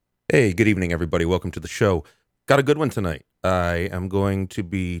Hey, good evening, everybody. Welcome to the show. Got a good one tonight. I am going to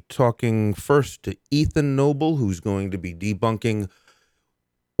be talking first to Ethan Noble, who's going to be debunking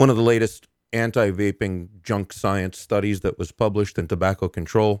one of the latest anti-vaping junk science studies that was published in Tobacco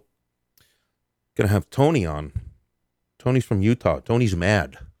Control. Going to have Tony on. Tony's from Utah. Tony's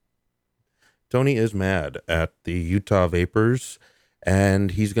mad. Tony is mad at the Utah Vapers,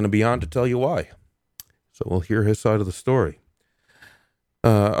 and he's going to be on to tell you why. So we'll hear his side of the story.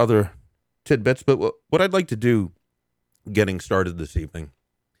 Other tidbits, but what I'd like to do getting started this evening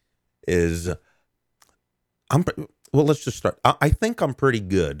is let's just start. I think I'm pretty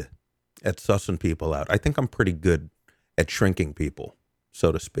good at sussing people out. I think I'm pretty good at shrinking people,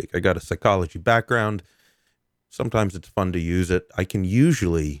 so to speak. I got a psychology background. Sometimes it's fun to use it. I can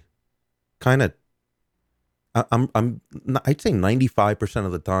usually kind of, I'd say 95%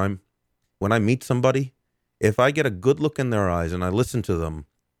 of the time when I meet somebody, if I get a good look in their eyes and I listen to them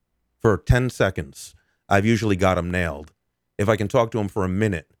for 10 seconds, I've usually got them nailed. If I can talk to them for a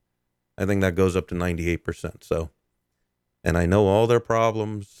minute, I think that goes up to 98%. So, and I know all their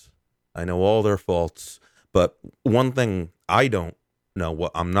problems. I know all their faults. But one thing I don't know,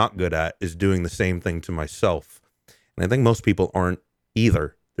 what I'm not good at, is doing the same thing to myself. And I think most people aren't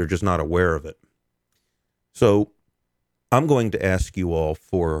either. They're just not aware of it. So I'm going to ask you all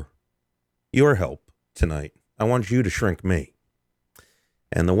for your help tonight. I want you to shrink me.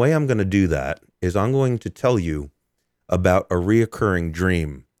 And the way I'm going to do that is I'm going to tell you about a reoccurring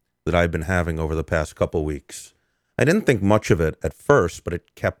dream that I've been having over the past couple weeks. I didn't think much of it at first, but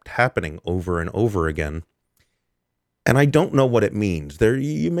it kept happening over and over again. And I don't know what it means.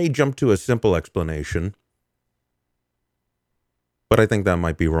 You may jump to a simple explanation, but I think that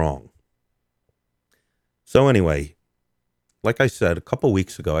might be wrong. So anyway, like I said, a couple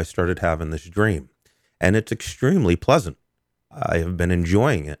weeks ago, I started having this dream. And it's extremely pleasant. I have been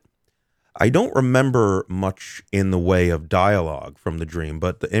enjoying it. I don't remember much in the way of dialogue from the dream,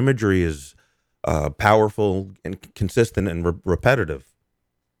 but the imagery is powerful and consistent and repetitive.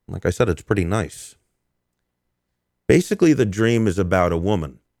 Like I said, it's pretty nice. Basically, the dream is about a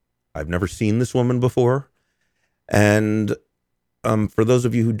woman. I've never seen this woman before. And for those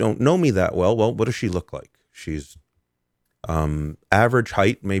of you who don't know me that well, what does she look like? She's average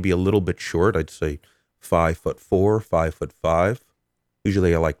height, maybe a little bit short. I'd say 5'4", 5'5".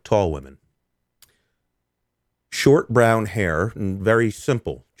 Usually I like tall women. Short brown hair and very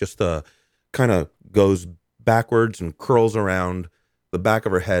simple. Just kind of goes backwards and curls around. The back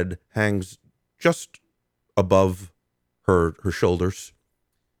of her head hangs just above her shoulders.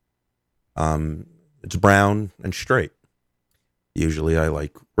 It's brown and straight. Usually I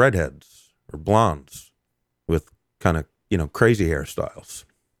like redheads or blondes with kind of, crazy hairstyles.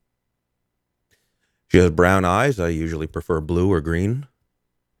 She has brown eyes. I usually prefer blue or green.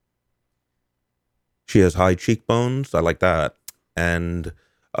 She has high cheekbones. I like that. And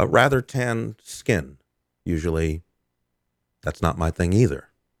a rather tan skin. Usually, that's not my thing either.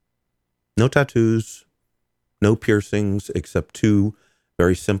 No tattoos, no piercings, except two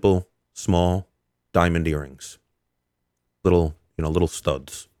very simple, small diamond earrings. Little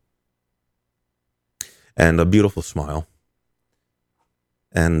studs. And a beautiful smile.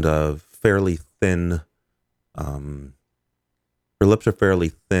 And fairly thin. Her lips are fairly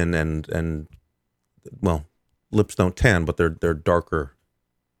thin and lips don't tan, but they're darker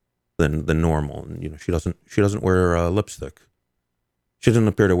than normal. And she doesn't wear lipstick. She doesn't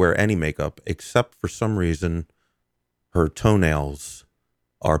appear to wear any makeup, except for some reason her toenails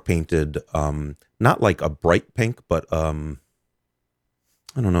are painted not like a bright pink, but I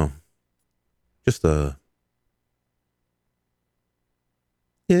don't know, just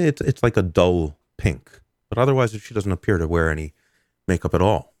it's like a dull pink. But otherwise, she doesn't appear to wear any makeup at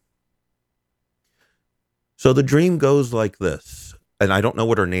all. So the dream goes like this. And I don't know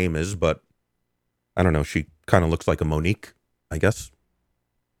what her name is, but I don't know. She kind of looks like a Monique, I guess.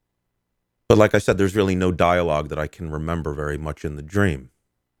 But like I said, there's really no dialogue that I can remember very much in the dream.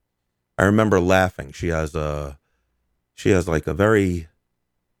 I remember laughing. She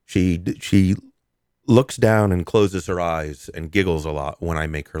looks down and closes her eyes and giggles a lot when I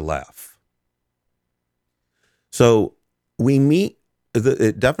make her laugh. So we meet.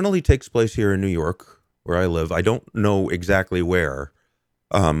 It definitely takes place here in New York, where I live. I don't know exactly where,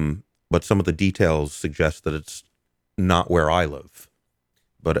 but some of the details suggest that it's not where I live.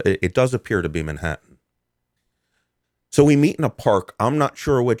 But it does appear to be Manhattan. So we meet in a park. I'm not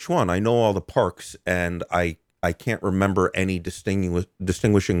sure which one. I know all the parks, and I can't remember any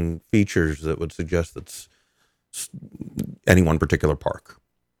distinguishing features that would suggest it's any one particular park.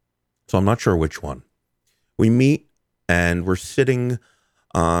 So I'm not sure which one. We meet, and we're sitting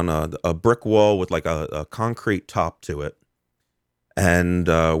on a brick wall with like a concrete top to it. And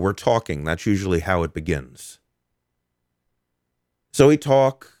we're talking. That's usually how it begins. So we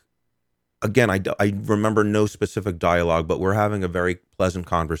talk. Again, I remember no specific dialogue, but we're having a very pleasant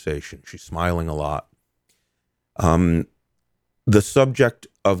conversation. She's smiling a lot. The subject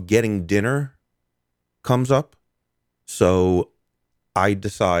of getting dinner comes up. So I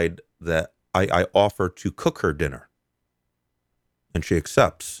decide that I offer to cook her dinner. And she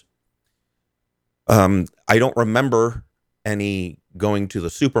accepts. I don't remember any going to the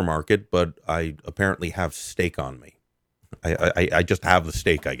supermarket, but I apparently have steak on me. I just have the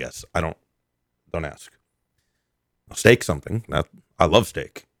steak, I guess. Don't ask. Steak something. I love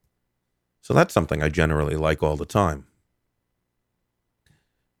steak. So that's something I generally like all the time.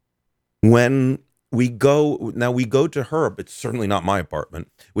 When we go to her, it's certainly not my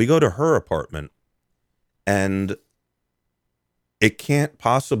apartment. We go to her apartment, and it can't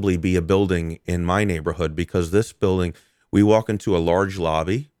possibly be a building in my neighborhood, because this building, we walk into a large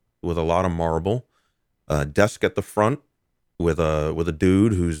lobby with a lot of marble, a desk at the front with a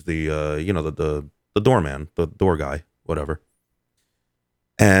dude who's the the doorman, the door guy, whatever.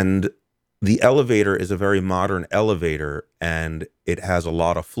 And the elevator is a very modern elevator, and it has a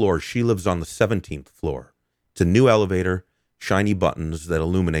lot of floors. She lives on the 17th floor. It's a new elevator, shiny buttons that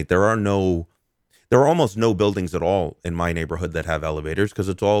illuminate. There are almost no buildings at all in my neighborhood that have elevators, because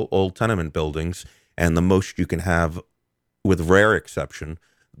it's all old tenement buildings, and the most you can have, with rare exception,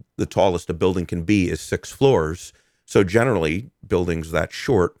 the tallest a building can be is 6 floors. So generally, buildings that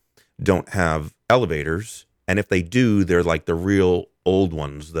short don't have elevators, and if they do, they're like the real old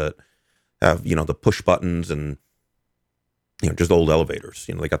ones that have, the push buttons and, just old elevators.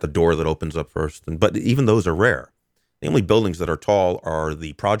 They got the door that opens up first, but even those are rare. The only buildings that are tall are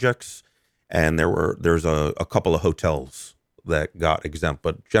the projects, and there's a couple of hotels that got exempt,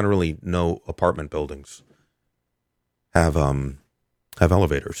 but generally no apartment buildings have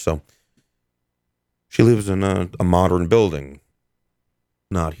elevators. So she lives in a modern building,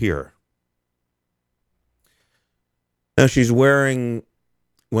 not here. Now she's wearing,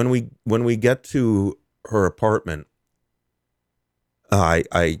 when we get to her apartment,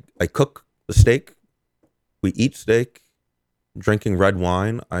 I cook the steak. We eat steak, drinking red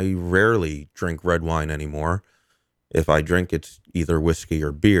wine. I rarely drink red wine anymore. If I drink, it's either whiskey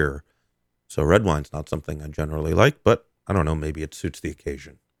or beer. So red wine's not something I generally like, but I don't know, maybe it suits the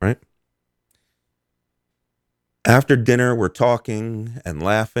occasion, right? After dinner, we're talking and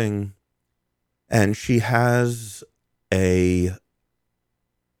laughing, and she's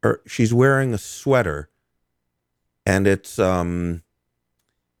wearing a sweater, and it's a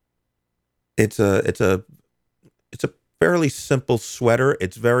fairly simple sweater.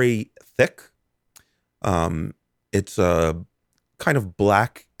 It's very thick. It's a kind of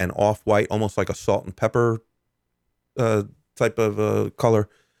black and off-white, almost like a salt and pepper type of color.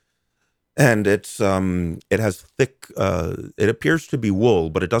 And it has thick, it appears to be wool,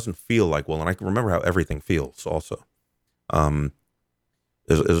 but it doesn't feel like wool. And I can remember how everything feels also, as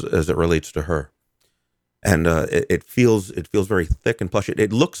it relates to her. And it feels very thick and plush.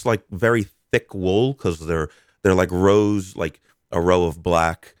 It looks like very thick wool, because they're like rows, like a row of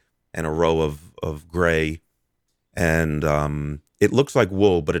black and a row of gray. And it looks like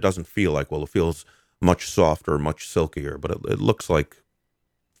wool, but it doesn't feel like wool. It feels much softer, much silkier, but it looks like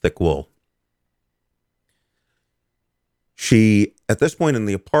thick wool. She, at this point in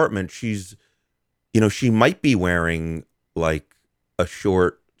the apartment, she might be wearing like a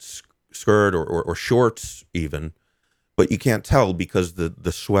short skirt or shorts even, but you can't tell because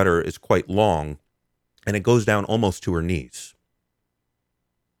the sweater is quite long and it goes down almost to her knees.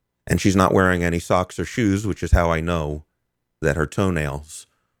 And she's not wearing any socks or shoes, which is how I know that her toenails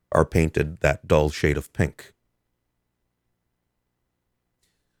are painted that dull shade of pink.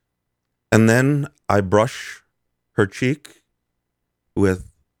 And then I brush her cheek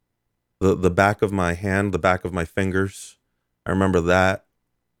with the back of my hand, the back of my fingers. I remember that.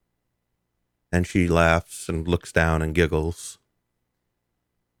 And she laughs and looks down and giggles.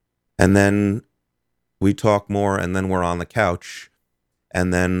 And then we talk more, and then we're on the couch,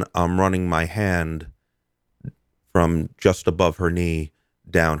 and then I'm running my hand from just above her knee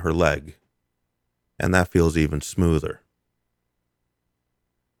down her leg. And that feels even smoother.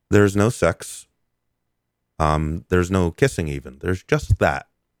 There's no sex. There's no kissing even. There's just that.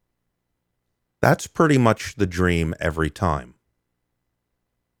 That's pretty much the dream every time.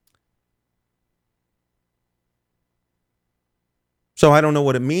 So I don't know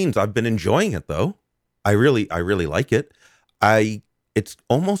what it means. I've been enjoying it though. I really like it. It's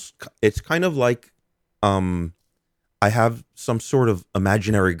kind of like, I have some sort of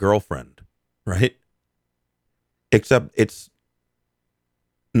imaginary girlfriend, right? Except it's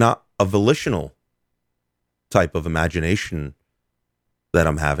not a volitional type of imagination that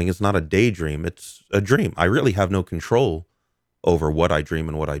I'm having. It's not a daydream. It's a dream. I really have no control over what I dream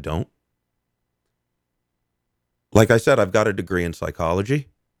and what I don't. Like I said, I've got a degree in psychology.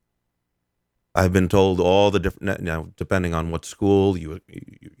 I've been told all the different, now, depending on what school you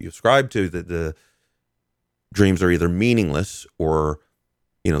ascribe to, that the dreams are either meaningless or,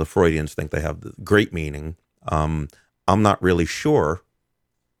 the Freudians think they have the great meaning. I'm not really sure,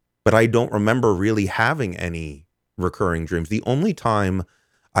 but I don't remember really having any recurring dreams. The only time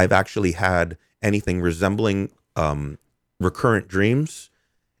I've actually had anything resembling recurrent dreams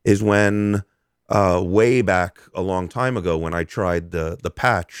is when way back a long time ago, when I tried the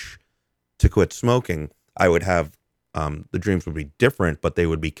patch to quit smoking. I would have the dreams would be different, but they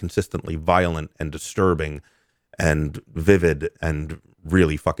would be consistently violent and disturbing and vivid and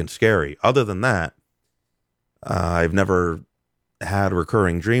really fucking scary. Other than that, I've never had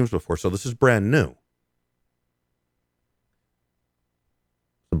recurring dreams before, so this is brand new.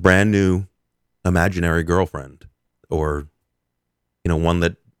 A brand new imaginary girlfriend, or one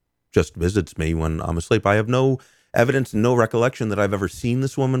that just visits me when I'm asleep. I have no evidence, no recollection that I've ever seen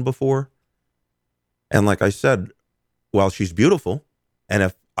this woman before. And like I said, while she's beautiful, and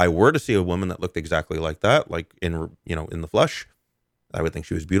if I were to see a woman that looked exactly like that, like in the flesh, I would think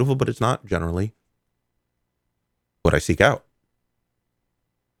she was beautiful, but it's not generally what I seek out.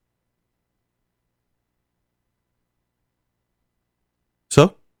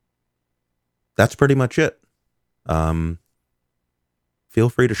 So that's pretty much it. Feel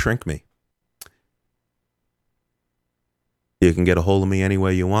free to shrink me. You can get a hold of me any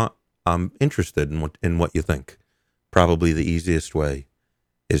way you want. I'm interested in what you think. Probably the easiest way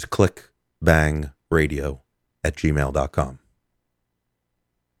is clickbangradio@gmail.com.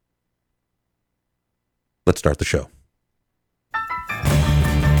 Let's start the show.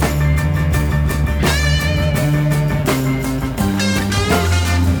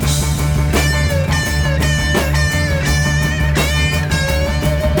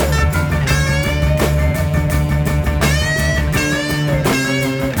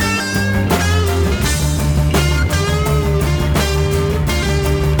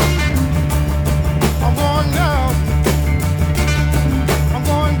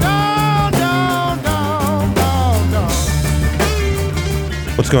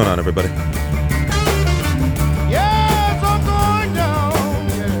 What's going on, everybody? Yes, I'm going down,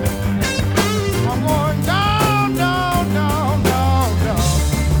 yeah. I'm going down, down, down, down, down.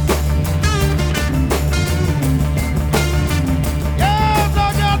 Yes,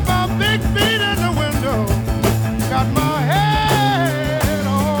 I got my big feet in the window, got my head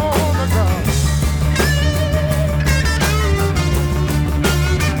on the ground.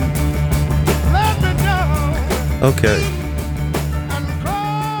 Let me down. Okay.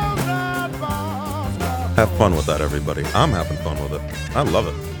 Have fun with that, everybody. I'm having fun with it. I love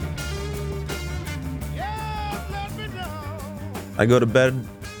it. I go to bed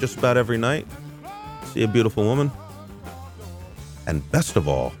just about every night, see a beautiful woman, and best of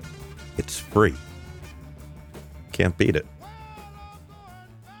all, it's free. Can't beat it.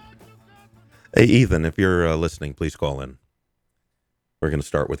 Hey, Ethan, if you're listening, please call in. We're going to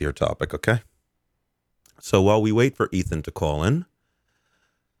start with your topic, okay? So while we wait for Ethan to call in,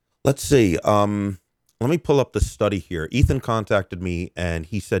 let's see. Let me pull up the study here. Ethan contacted me and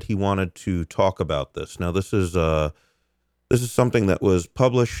he said he wanted to talk about this. Now, this is something that was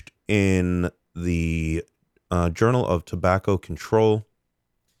published in the Journal of Tobacco Control.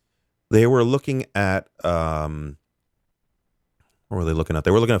 They were looking at what were they looking at?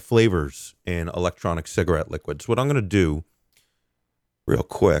 They were looking at flavors in electronic cigarette liquids. What I'm going to do, real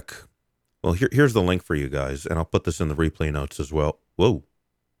quick. Well, here's the link for you guys, and I'll put this in the replay notes as well. Whoa.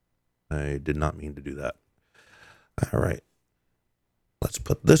 I did not mean to do that. All right. Let's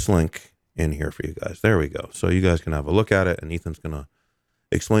put this link in here for you guys. There we go. So you guys can have a look at it, and Ethan's going to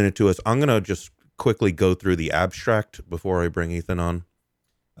explain it to us. I'm going to just quickly go through the abstract before I bring Ethan on.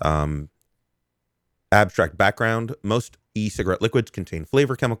 Abstract background. Most e-cigarette liquids contain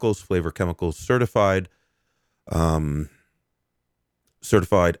flavor chemicals. Flavor chemicals certified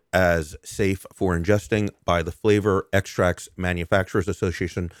as safe for ingesting by the Flavor Extracts Manufacturers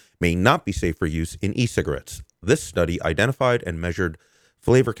Association may not be safe for use in e-cigarettes. This study identified and measured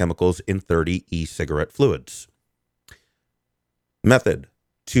flavor chemicals in 30 e-cigarette fluids. Method: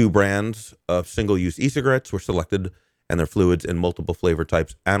 2 brands of single-use e-cigarettes were selected and their fluids in multiple flavor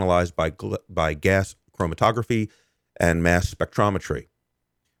types analyzed by gas chromatography and mass spectrometry.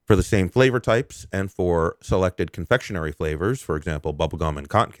 For the same flavor types and for selected confectionery flavors, for example, bubblegum and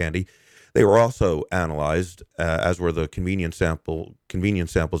cotton candy, they were also analyzed, as were the convenience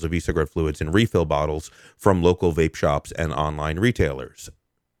samples of e-cigarette fluids in refill bottles from local vape shops and online retailers.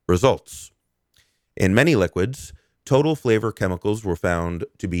 Results. In many liquids, total flavor chemicals were found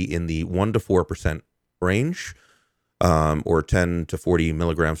to be in the 1 to 4% range, or 10 to 40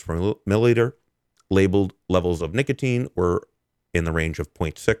 milligrams per milliliter. Labeled levels of nicotine were in the range of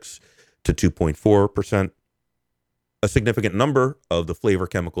 0.6 to 2.4%. A significant number of the flavor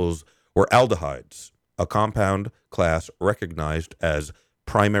chemicals were aldehydes, a compound class recognized as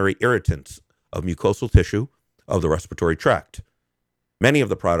primary irritants of mucosal tissue of the respiratory tract. Many of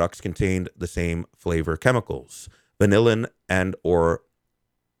the products contained the same flavor chemicals. Vanillin and or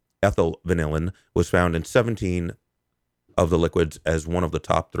ethyl vanillin was found in 17 of the liquids as one of the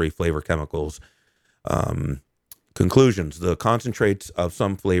top 3 flavor chemicals. Conclusions. The concentrates of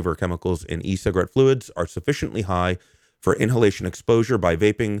some flavor chemicals in e-cigarette fluids are sufficiently high for inhalation exposure by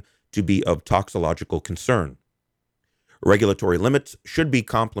vaping to be of toxicological concern. Regulatory limits should be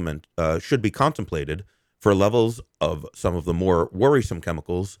contemplated for levels of some of the more worrisome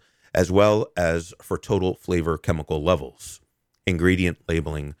chemicals, as well as for total flavor chemical levels. Ingredient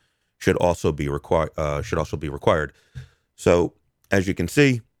labeling should also be required. So, as you can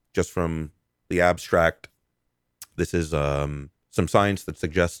see, just from the abstract, this is some science that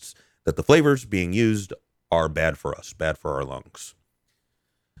suggests that the flavors being used are bad for us, bad for our lungs.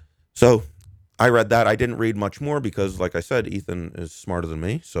 So I read that. I didn't read much more because, like I said, Ethan is smarter than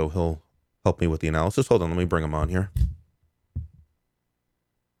me, so he'll help me with the analysis. Hold on, let me bring him on here.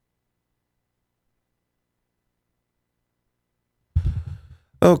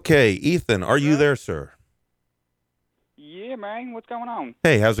 Okay, Ethan, are you there, sir? Yeah, man. What's going on?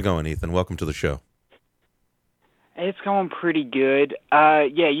 Hey, how's it going, Ethan? Welcome to the show. It's going pretty good.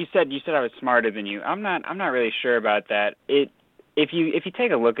 Yeah, you said I was smarter than you. I'm not really sure about that. If you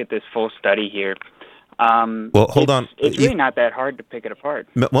take a look at this full study here, well, hold on. It's really not that hard to pick it apart.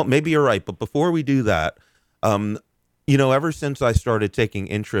 Well, maybe you're right, but before we do that, ever since I started taking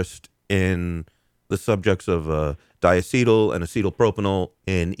interest in the subjects of diacetyl and acetylpropanol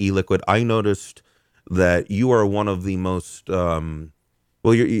in e-liquid, I noticed that you are one of the most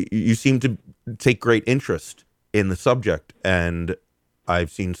you seem to take great interest in the subject, and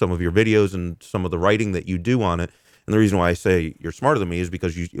I've seen some of your videos and some of the writing that you do on it. And the reason why I say you're smarter than me is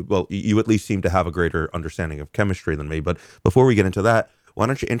because you at least seem to have a greater understanding of chemistry than me. But before we get into that, why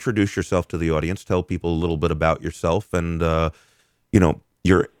don't you introduce yourself to the audience, tell people a little bit about yourself, and what's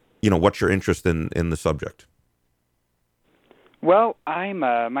your interest in the subject. Well,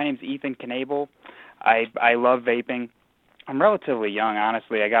 my name's Ethan Knabel. I love vaping. I'm relatively young,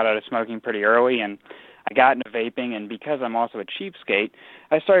 honestly. I got out of smoking pretty early, and I got into vaping, and because I'm also a cheapskate,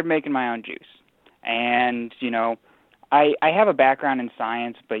 I started making my own juice. And, I have a background in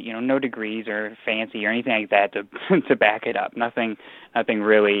science, but, no degrees or fancy or anything like that to back it up. Nothing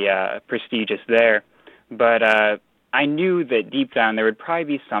really prestigious there. But I knew that deep down there would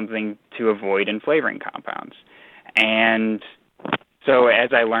probably be something to avoid in flavoring compounds. And so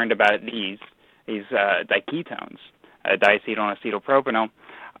as I learned about these diketones, diacetyl and acetylpropanol,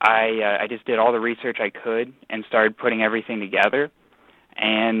 I just did all the research I could and started putting everything together.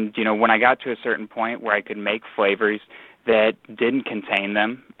 And, when I got to a certain point where I could make flavors that didn't contain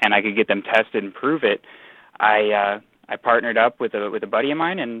them and I could get them tested and prove it, I partnered up with a buddy of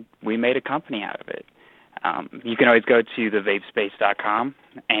mine, and we made a company out of it. You can always go to thevapespace.com,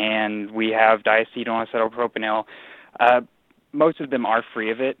 and we have diacetyl and acetylpropanol. Most of them are free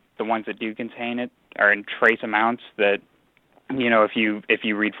of it. The ones that do contain it are in trace amounts that, if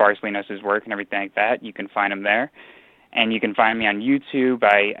you read Farsalinos' work and everything like that, you can find them there. And you can find me on YouTube.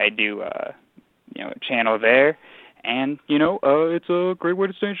 I do a channel there, and it's a great way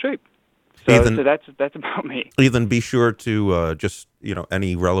to stay in shape. So, Ethan, so that's about me. Ethan, be sure to just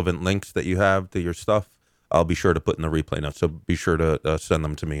any relevant links that you have to your stuff, I'll be sure to put in the replay notes. So be sure to send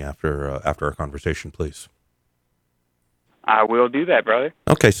them to me after our conversation, please. I will do that, brother.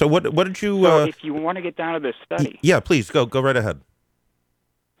 Okay, so what did you? So if you want to get down to this study, yeah, please go right ahead.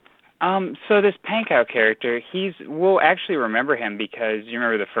 So this Pankow character, we'll actually remember him because you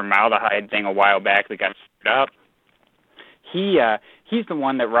remember the formaldehyde thing a while back that got screwed up. He's the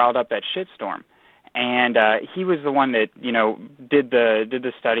one that riled up that shitstorm, and he was the one that did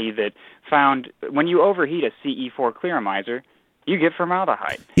the study that found when you overheat a CE4 clearomizer, you get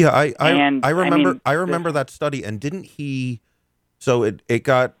formaldehyde. Yeah, I remember that study, and didn't he? So it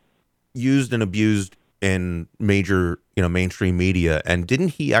got used and abused in major mainstream media, and didn't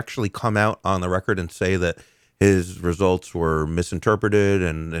he actually come out on the record and say that his results were misinterpreted,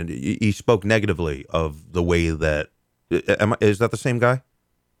 and he spoke negatively of the way that. Is that the same guy?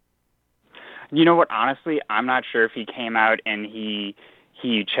 You know what? Honestly, I'm not sure if he came out and he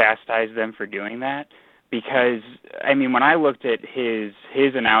chastised them for doing that, because I mean, when I looked at his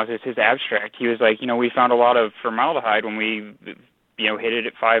analysis, his abstract, he was like, we found a lot of formaldehyde when we hit it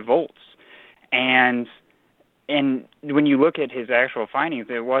at 5 volts, and when you look at his actual findings,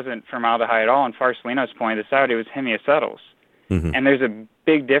 it wasn't formaldehyde at all. And Farsalinos pointed this out; it was hemiacetyls. Mm-hmm. And there's a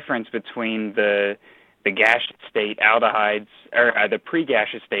big difference between the gaseous state aldehydes, or the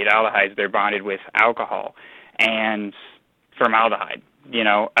pre-gaseous state aldehydes. They're bonded with alcohol, and formaldehyde.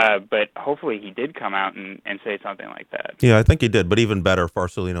 But hopefully he did come out and say something like that. Yeah, I think he did. But even better,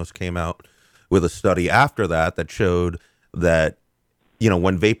 Farsalinos came out with a study after that showed that,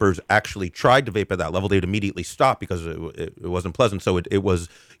 when vapers actually tried to vape at that level, they'd immediately stop because it wasn't pleasant. So it was,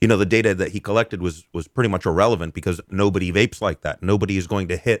 the data that he collected was pretty much irrelevant, because nobody vapes like that. Nobody is going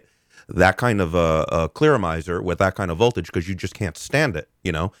to hit that kind of a clearomizer with that kind of voltage, because you just can't stand it,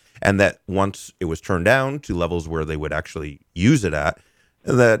 And that once it was turned down to levels where they would actually use it at,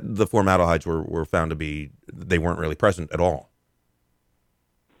 that the formaldehydes were found to be, they weren't really present at all.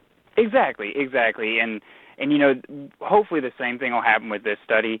 Exactly. And hopefully the same thing will happen with this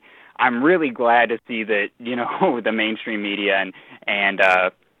study. I'm really glad to see that, the mainstream media and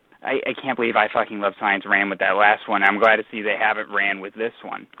I can't believe I Fucking Love Science ran with that last one. I'm glad to see they haven't ran with this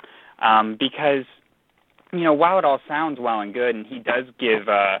one. Because, while it all sounds well and good, and he does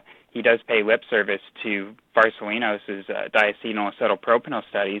pay lip service to Farsalinos' diacetyl acetylpropanol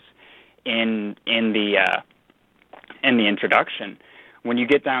studies in the introduction, when you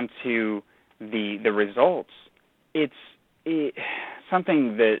get down to the results, it's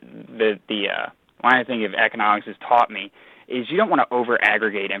something that the line of thinking of economics has taught me is you don't want to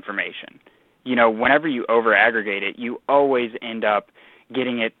over-aggregate information. Whenever you over-aggregate it, you always end up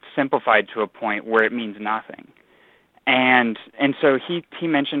getting it simplified to a point where it means nothing. And so he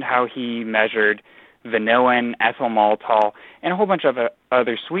mentioned how he measured vanillin, ethyl maltol, and a whole bunch of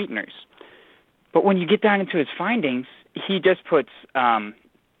other sweeteners. But when you get down into his findings, he just puts down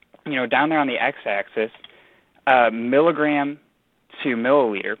there on the x-axis, milligram to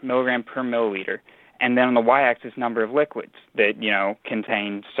milliliter, milligram per milliliter, and then on the y-axis, number of liquids that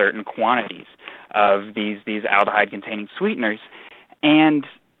contain certain quantities of these aldehyde-containing sweeteners, and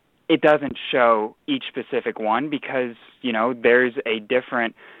it doesn't show each specific one because there's a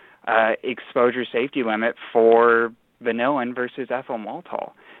different exposure safety limit for vanillin versus ethyl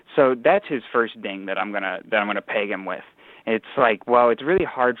maltol. So that's his first ding that I'm gonna peg him with. It's like, well, it's really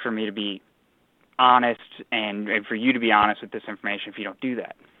hard for me to be honest and for you to be honest with this information if you don't do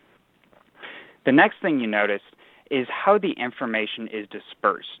that. The next thing you notice is how the information is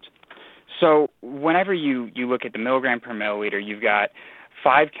dispersed. So whenever you look at the milligram per milliliter, you've got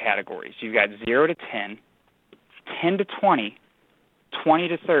 5 categories. You've got 0 to 10, 10 to 20, 20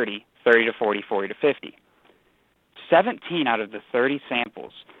 to 30, 30 to 40, 40 to 50. 17 out of the 30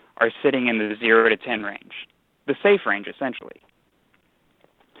 samples are sitting in the 0 to 10 range, the safe range, essentially.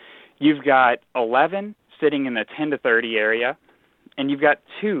 You've got 11 sitting in the 10 to 30 area, and you've got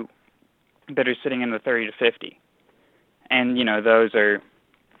 2 that are sitting in the 30 to 50. And, those are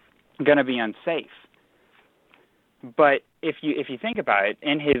going to be unsafe. But if you think about it,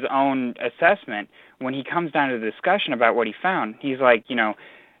 in his own assessment, when he comes down to the discussion about what he found, he's like,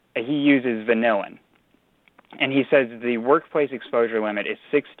 he uses vanillin. And he says the workplace exposure limit is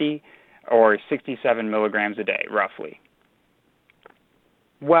 60 or 67 milligrams a day, roughly.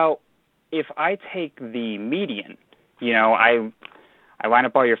 Well, if I take the median, I line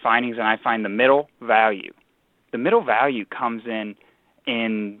up all your findings and I find the middle value. The middle value comes in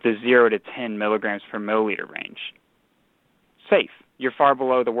the 0 to 10 milligrams per milliliter range. Safe. You're far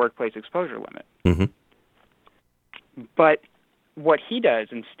below the workplace exposure limit. Mm-hmm. But what he does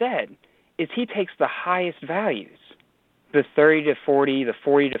instead is he takes the highest values, the 30 to 40, the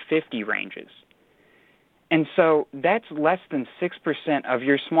 40 to 50 ranges. And so that's less than 6% of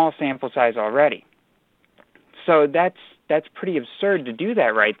your small sample size already. So that's pretty absurd to do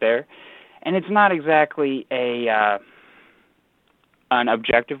that right there. And it's not exactly an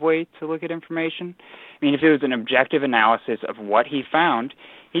objective way to look at information. I mean, if it was an objective analysis of what he found,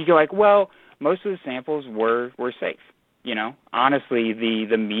 he'd go like, well, most of the samples were safe. Honestly,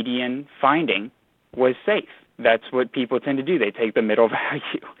 the median finding was safe. That's what people tend to do. They take the middle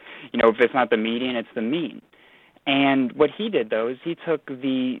value. If it's not the median, it's the mean. And what he did, though, is he took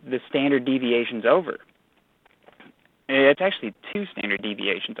the standard deviations over. It's actually 2 standard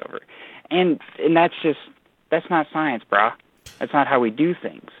deviations over. And that's not science, brah. That's not how we do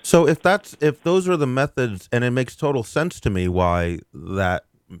things. So if those are the methods, and it makes total sense to me why that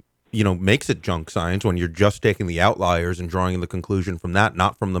makes it junk science when you're just taking the outliers and drawing the conclusion from that,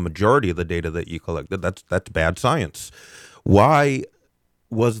 not from the majority of the data that you collected. That's bad science. Why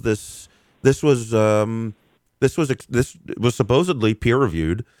was this? This was this was supposedly peer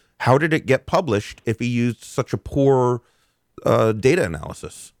reviewed. How did it get published if he used such a poor data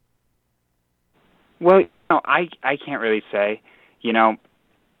analysis? Well, I can't really say.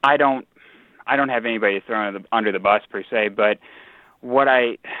 I don't have anybody to throw under the bus per se, but what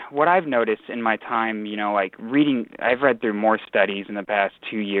I've noticed in my time, like reading, I've read through more studies in the past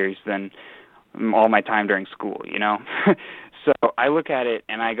 2 years than all my time during school. So I look at it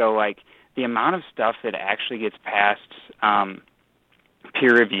and I go like, the amount of stuff that actually gets past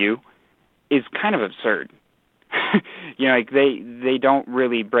peer review is kind of absurd. Like they don't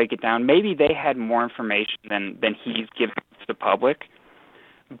really break it down. Maybe they had more information than he's given to the public.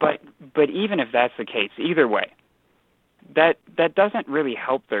 But even if that's the case, either way, that doesn't really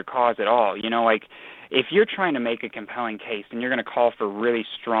help their cause at all. Like if you're trying to make a compelling case and you're going to call for really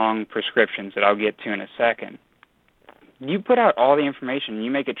strong prescriptions that I'll get to in a second, you put out all the information,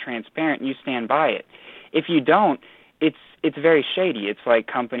 you make it transparent, and you stand by it. If you don't, it's very shady. It's like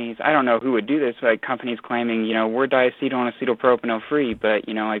companies, I don't know who would do this, like companies claiming, we're diacetyl and acetylpropanol free, but,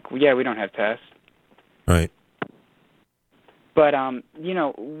 we don't have tests. Right. But,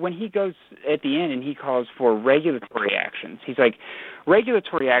 when he goes at the end and he calls for regulatory actions, he's like,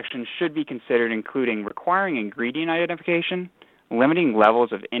 regulatory actions should be considered including requiring ingredient identification, limiting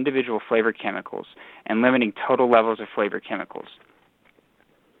levels of individual flavor chemicals, and limiting total levels of flavor chemicals.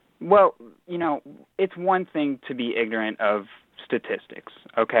 Well, it's one thing to be ignorant of statistics,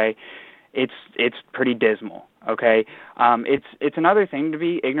 okay? It's pretty dismal, okay? It's another thing to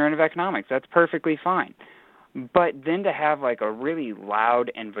be ignorant of economics. That's perfectly fine. But then to have like a really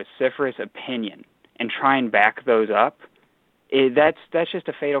loud and vociferous opinion and try and back those up, that's just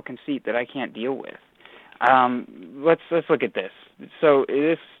a fatal conceit that I can't deal with. Let's look at this. So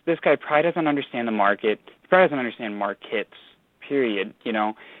this guy probably doesn't understand the market. He probably doesn't understand markets, period.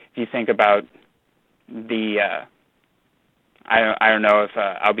 If you think about the, I don't know if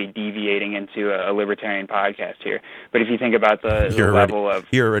I'll be deviating into a libertarian podcast here, but if you think about the level of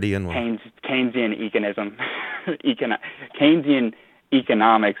you're already in one. Keynesian Keynesian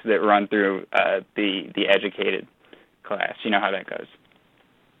economics that run through the educated class, you know how that goes.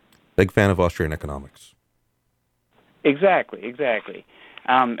 Big fan of Austrian economics. Exactly.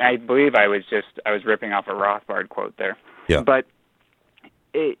 I believe I was ripping off a Rothbard quote there. Yeah. But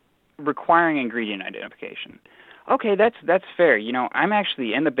requiring ingredient identification. Okay, that's fair. I'm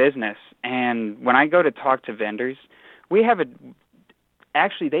actually in the business, and when I go to talk to vendors,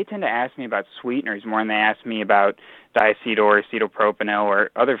 actually they tend to ask me about sweeteners more than they ask me about diacetyl or acetylpropanol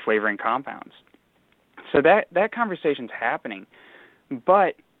or other flavoring compounds. So that conversation's happening.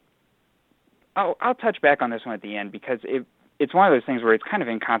 But I'll touch back on this one at the end because it's one of those things where it's kind of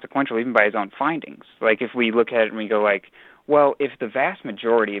inconsequential even by his own findings. Like if we look at it and we go like, well, if the vast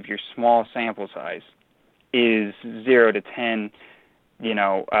majority of your small sample size is 0 to 10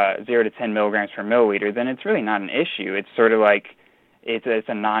 milligrams per milliliter, then it's really not an issue. It's sort of like it's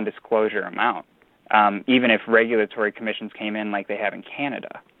a non-disclosure amount, even if regulatory commissions came in like they have in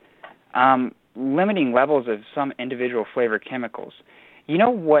Canada. Limiting levels of some individual flavor chemicals. You know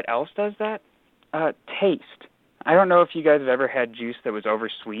what else does that? Taste. I don't know if you guys have ever had juice that was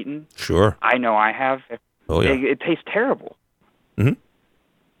over-sweetened. Sure. I know I have. Oh, yeah. It tastes terrible. Mm-hmm.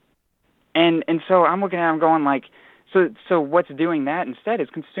 And so I'm looking at it, I'm going like, so what's doing that instead is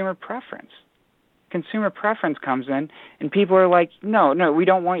consumer preference. Consumer preference comes in, and people are like, no, we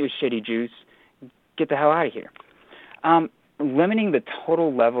don't want your shitty juice. Get the hell out of here. Limiting the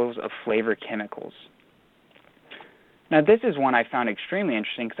total levels of flavor chemicals. Now, this is one I found extremely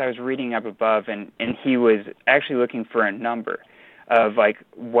interesting because I was reading up above, and he was actually looking for a number of like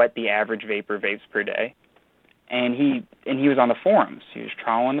what the average vapor vapes per day. And he was on the forums. He was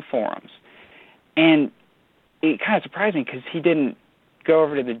trawling the forums. And it kind of surprised me because he didn't go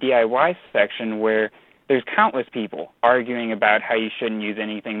over to the DIY section where there's countless people arguing about how you shouldn't use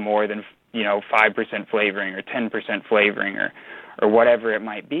anything more than 5% flavoring or 10% flavoring or whatever it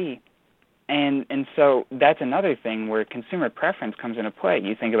might be. And so that's another thing where consumer preference comes into play.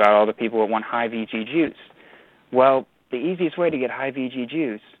 You think about all the people that want high VG juice. Well, the easiest way to get high VG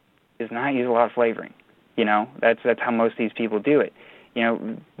juice is not use a lot of flavoring. That's how most of these people do it.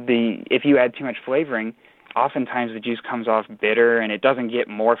 If you add too much flavoring, oftentimes the juice comes off bitter and it doesn't get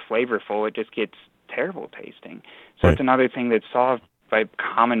more flavorful. It just gets terrible tasting. So Right. It's another thing that's solved by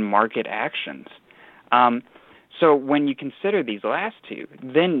common market actions. So when you consider these last two,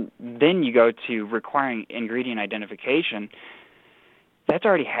 then you go to requiring ingredient identification. That's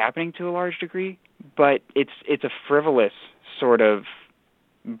already happening to a large degree, but it's a frivolous sort of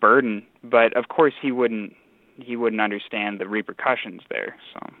burden. But of course, he wouldn't understand the repercussions there.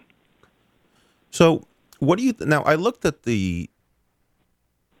 So what do you now? I looked at the.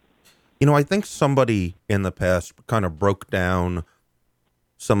 I think somebody in the past kind of broke down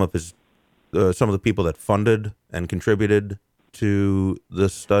some of the people that funded and contributed to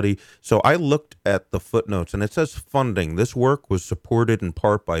this study. So I looked at the footnotes, and it says funding. This work was supported in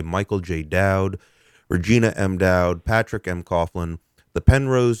part by Michael J. Dowd, Regina M. Dowd, Patrick M. Coughlin, the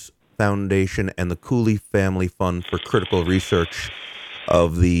Penrose Foundation, and the Cooley Family Fund for Critical Research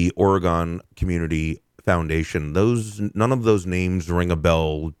of the Oregon Community Foundation. None of those names ring a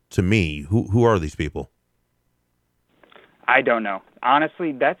bell to me. Who are these people? I don't know.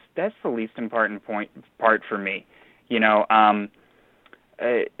 Honestly, that's the least important part for me. Now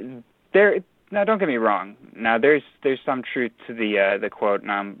don't get me wrong. Now there's some truth to the quote,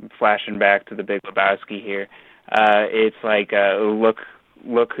 and I'm flashing back to the Big Lebowski here. It's like look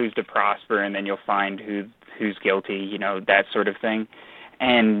who's to prosper, and then you'll find who's guilty. That sort of thing.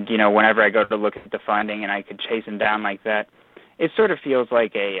 And whenever I go to look at the funding, and I could chase him down like that, it sort of feels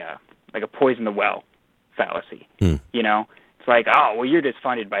like a poison the well fallacy. It's like, oh, well, you're just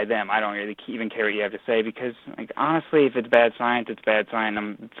funded by them. I don't really even care what you have to say because, like, honestly, if it's bad science, it's bad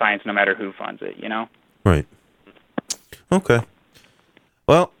science no matter who funds it, Right. Okay.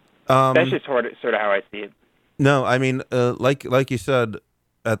 Well, that's just sort of how I see it. No, I mean, like you said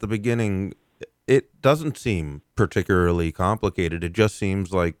at the beginning, it doesn't seem particularly complicated. It just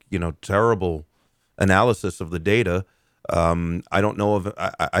seems like, terrible analysis of the data. I don't know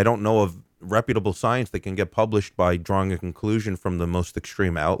of reputable science that can get published by drawing a conclusion from the most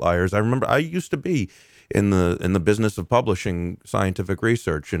extreme outliers. I remember I used to be in the business of publishing scientific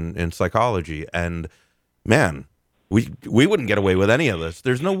research in psychology, and man, we wouldn't get away with any of this.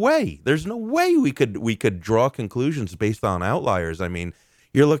 There's no way we could draw conclusions based on outliers. I mean,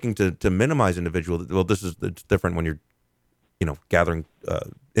 you're looking to minimize individual. Well, it's different when you're gathering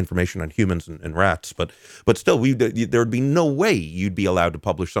information on humans and rats, but still, there would be no way you'd be allowed to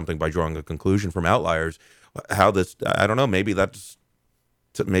publish something by drawing a conclusion from outliers. I don't know, maybe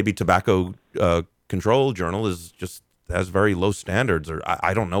Tobacco Control Journal has very low standards, or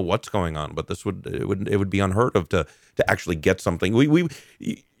I don't know what's going on, but it would be unheard of to actually get something. You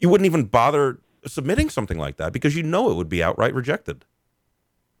wouldn't even bother submitting something like that because it would be outright rejected.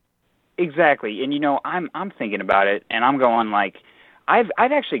 Exactly, and I'm thinking about it, and I'm going like, I've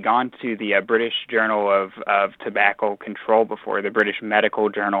actually gone to the British Journal of Tobacco Control before, the British Medical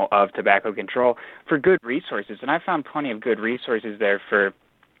Journal of Tobacco Control, for good resources, and I found plenty of good resources there for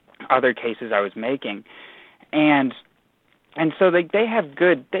other cases I was making, and so they have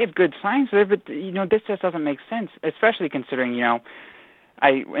good science there, but this just doesn't make sense, especially considering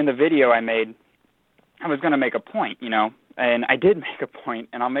in the video I made, I was going to make a point, and I did make a point,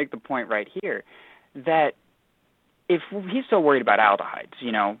 and I'll make the point right here, that if he's so worried about aldehydes,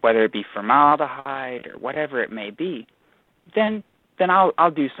 whether it be formaldehyde or whatever it may be, then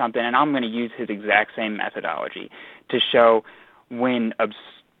I'll do something, and I'm going to use his exact same methodology to show when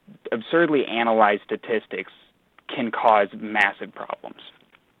absurdly analyzed statistics can cause massive problems.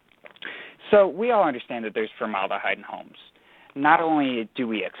 So we all understand that there's formaldehyde in homes. Not only do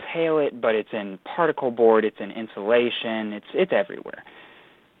we exhale it, but it's in particle board, it's in insulation, it's everywhere.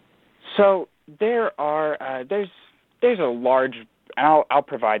 So there's a large, and I'll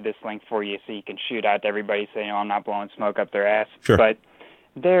provide this link for you so you can shoot out to everybody so I'm not blowing smoke up their ass. Sure. But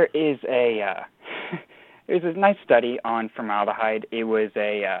there is there's a nice study on formaldehyde. It was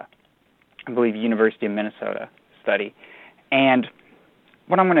I believe, University of Minnesota study. And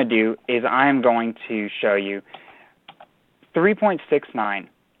what I'm going to do is I'm going to show you 3.69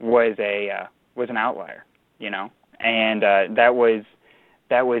 was an outlier, and that was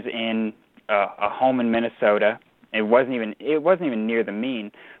in a home in Minnesota. It wasn't even near the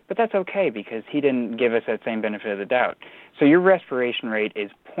mean, but that's okay because he didn't give us that same benefit of the doubt. So your respiration rate is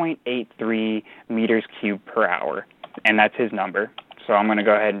 0.83 meters cubed per hour, and that's his number. So I'm going to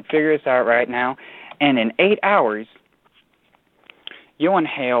go ahead and figure this out right now. And in 8 hours, you'll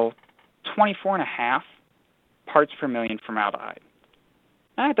inhale 24.5 parts per million formaldehyde.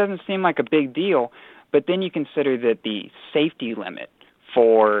 Now, it doesn't seem like a big deal, but then you consider that the safety limit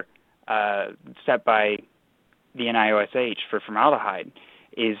for set by the NIOSH for formaldehyde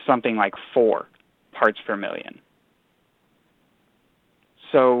is something like 4 parts per million.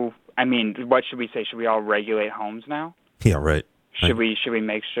 So, I mean, what should we say? Should we all regulate homes now? Yeah, right. Should we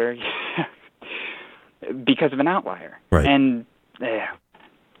make sure? because of an outlier. Right. And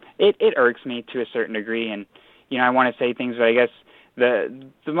it irks me to a certain degree. And I want to say things, but I guess the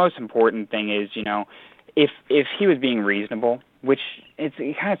most important thing is, if he was being reasonable, which it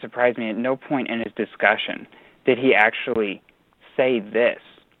kind of surprised me, at no point in his discussion did he actually say this.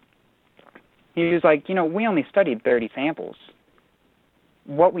 He was like, we only studied 30 samples.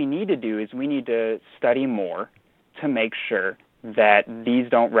 What we need to do is we need to study more to make sure that these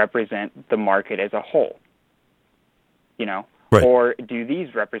don't represent the market as a whole. Right. Or do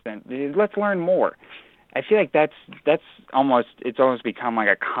these represent? Let's learn more. I feel like it's almost become like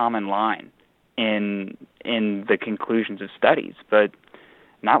a common line in the conclusions of studies, but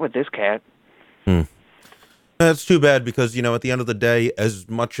not with this cat. That's too bad because, at the end of the day, as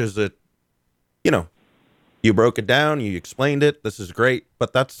much as it, you broke it down, you explained it, this is great,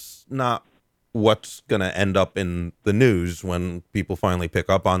 but that's not what's going to end up in the news when people finally pick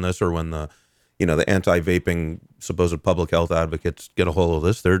up on this, or when the anti-vaping supposed public health advocates get a hold of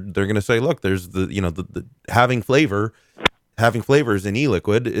this. They're going to say, look, there's the having flavors in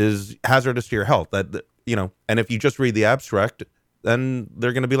e-liquid is hazardous to your health. That and if you just read the abstract, then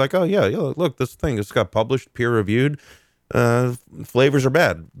they're going to be like, oh yeah, look, this thing has got published, peer reviewed. Flavors are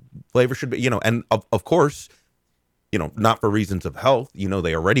bad. Flavors should be, and of course, not for reasons of health.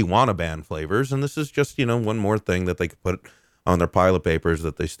 They already want to ban flavors, and this is just one more thing that they could put on their pile of papers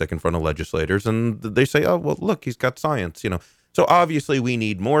that they stick in front of legislators, and they say, oh well, look, he's got science. So obviously we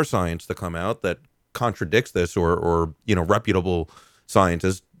need more science to come out that contradicts this, or reputable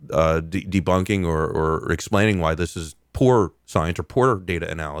scientists debunking or explaining why this is poor science or poor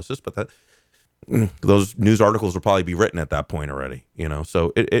data analysis. But that those news articles will probably be written at that point already.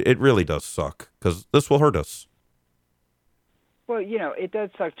 So it really does suck, because this will hurt us. Well, it does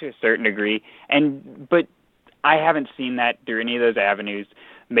suck to a certain degree, but I haven't seen that through any of those avenues.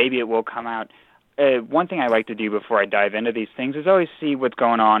 Maybe it will come out. One thing I like to do before I dive into these things is always see what's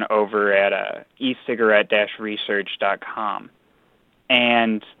going on over at e-cigarette-research.com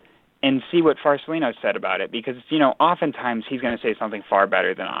and see what Farsolino said about it, because oftentimes he's going to say something far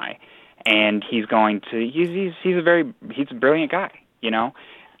better than I, and he's a brilliant guy,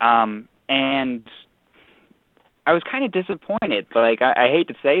 and I was kind of disappointed. Like, I hate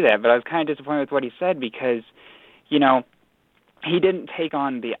to say that, but I was kind of disappointed with what he said, because he didn't take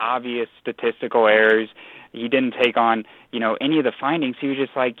on the obvious statistical errors. He didn't take on, any of the findings. He was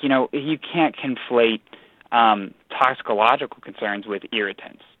just like, you can't conflate toxicological concerns with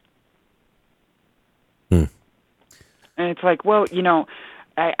irritants. And it's like, well,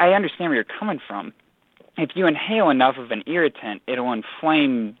 I understand where you're coming from. If you inhale enough of an irritant, it'll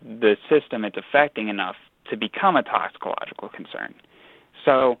inflame the system it's affecting enough to become a toxicological concern.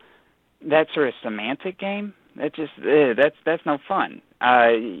 So that sort of semantic game, that's no fun.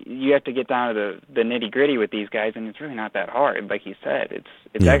 You have to get down to the nitty gritty with these guys, and it's really not that hard. Like you said,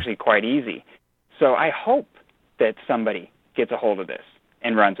 it's actually quite easy. So I hope that somebody gets a hold of this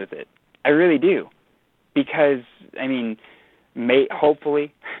and runs with it. I really do, because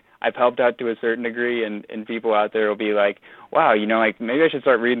hopefully I've helped out to a certain degree, and people out there will be like, wow, maybe I should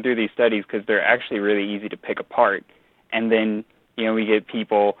start reading through these studies, because they're actually really easy to pick apart. And then we get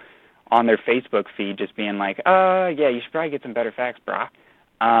people on their Facebook feed just being like, yeah, you should probably get some better facts, brah.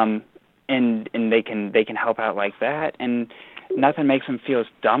 And they can help out like that, and nothing makes them feel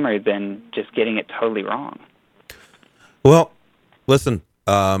dumber than just getting it totally wrong. Well, listen,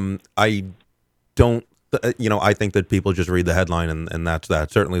 I don't, I think that people just read the headline and that's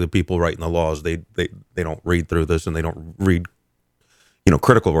that. Certainly the people writing the laws, they don't read through this, and they don't read,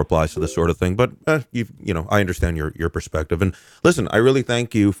 critical replies to this sort of thing. But, I understand your perspective. And listen, I really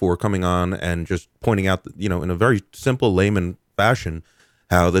thank you for coming on and just pointing out, in a very simple layman fashion,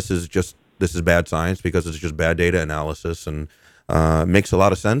 how this is bad science, because it's just bad data analysis, and makes a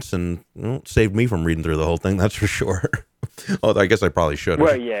lot of sense, and saved me from reading through the whole thing. That's for sure. Although I guess I probably should.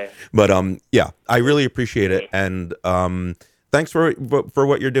 Well, yeah. But yeah, I really appreciate it, and thanks for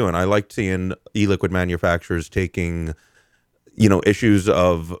what you're doing. I like seeing e-liquid manufacturers taking, issues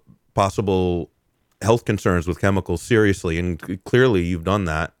of possible health concerns with chemicals seriously, and clearly you've done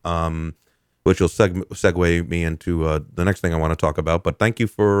that. Which will segue me into the next thing I want to talk about. But thank you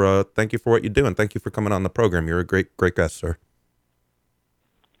for what you do, and thank you for coming on the program. You're a great guest, sir.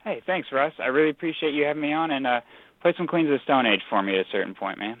 Hey, thanks, Russ. I really appreciate you having me on, and play some Queens of the Stone Age for me at a certain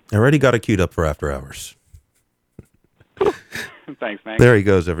point, man. I already got it queued up for after hours. Thanks, man. There he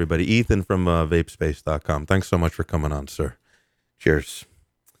goes, everybody. Ethan from vapespace.com. Thanks so much for coming on, sir. Cheers.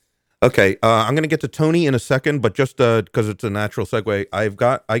 Okay, I'm going to get to Tony in a second, but just because it's a natural segue,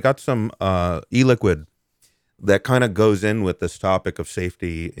 I got some e-liquid that kind of goes in with this topic of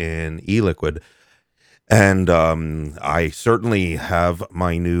safety in e-liquid. And I certainly have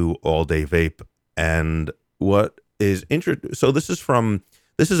my new all-day vape. And what is interesting, so this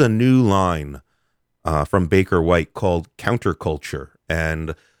is a new line from Baker White called Counterculture.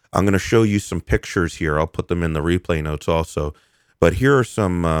 And I'm going to show you some pictures here. I'll put them in the replay notes also. But here are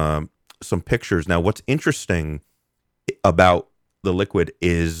some pictures. Now, what's interesting about the liquid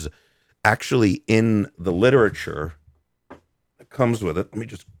is actually in the literature that comes with it. Let me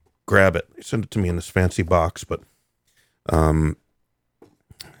just grab it. They sent it to me in this fancy box, but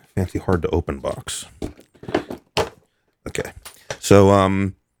fancy hard to open box. Okay. So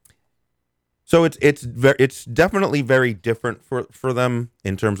it's definitely very different for them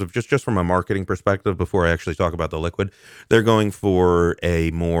in terms of just from a marketing perspective. Before I actually talk about the liquid, they're going for a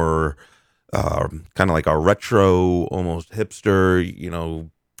more kind of like a retro, almost hipster.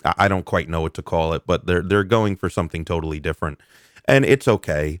 I don't quite know what to call it, but they're going for something totally different, and it's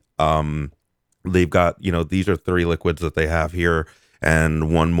okay. They've got these are 3 liquids that they have here,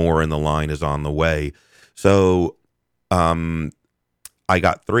 and one more in the line is on the way. So I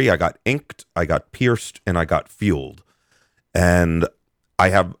got 3. I got inked, I got pierced, and I got fueled. And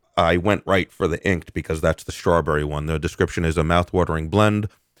I went right for the inked because that's the strawberry one. The description is a mouthwatering blend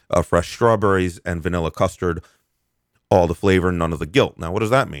of fresh strawberries and vanilla custard, all the flavor, none of the guilt. Now, what does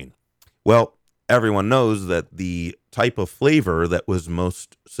that mean? Well, everyone knows that the type of flavor that was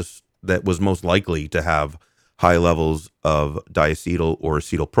most likely to have high levels of diacetyl or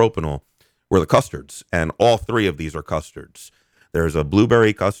acetylpropanol were the custards, and all 3 of these are custards. There's a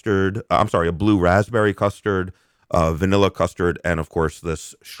blueberry custard, a blue raspberry custard, vanilla custard, and of course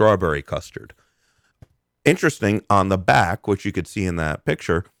this strawberry custard. Interesting, on the back, which you could see in that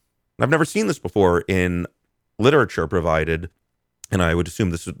picture, I've never seen this before in literature provided, and I would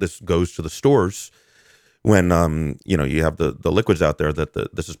assume this goes to the stores when you have the liquids out there that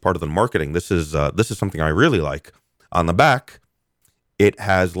this is part of the marketing. This is something I really like. On the back, it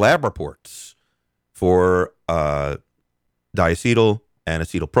has lab reports for diacetyl and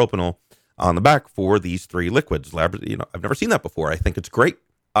acetylpropanol on the back for these 3 liquids. I've never seen that before. I think it's great.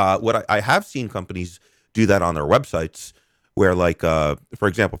 What I have seen companies do that on their websites, where for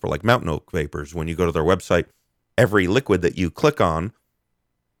example, for like Mountain Oak Vapers, when you go to their website, every liquid that you click on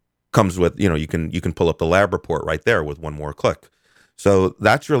comes with, you can pull up the lab report right there with one more click. So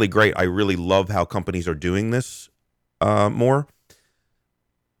that's really great. I really love how companies are doing this more.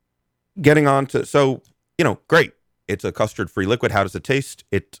 Getting on to, great. It's a custard-free liquid. How does it taste?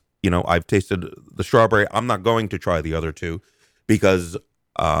 I've tasted the strawberry. I'm not going to try the other 2 because,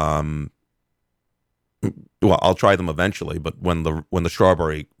 I'll try them eventually, but when the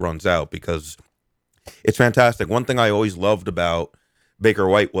strawberry runs out, because it's fantastic. One thing I always loved about Baker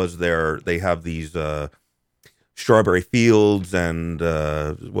White was they have these strawberry fields and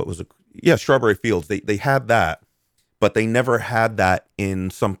what was it? Yeah, strawberry fields. They had that, but they never had that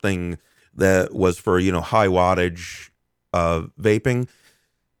in something that was for high wattage vaping.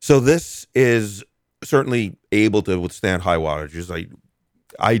 So this is certainly able to withstand high wattages.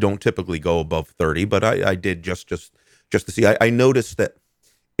 I don't typically go above 30, but I did just to see. I noticed that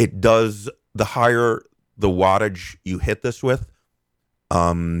it does, the higher the wattage you hit this with,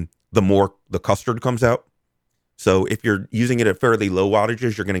 the more the custard comes out. So if you're using it at fairly low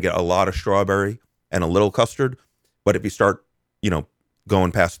wattages, you're going to get a lot of strawberry and a little custard. But if you start,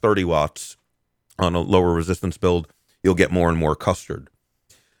 going past 30 watts on a lower resistance build, you'll get more and more custard.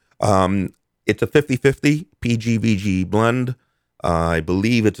 It's a 50-50 PG-VG blend. I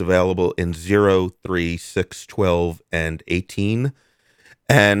believe it's available in 0, 3, 6, 12, and 18.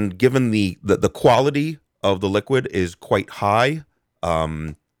 And given the quality of the liquid is quite high,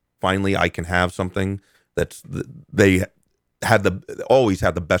 finally I can have something they always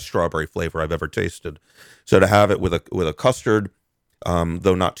had the best strawberry flavor I've ever tasted. So to have it with a custard,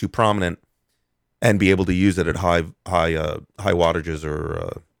 though not too prominent, and be able to use it at high wattages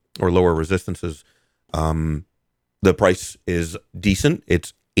or lower resistances, the price is decent.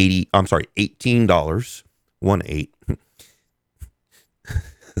 It's $18, 18.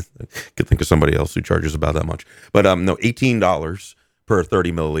 Could think of somebody else who charges about that much, but no, $18 per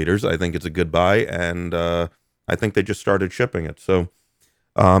 30 milliliters. I think it's a good buy, and I think they just started shipping it. So,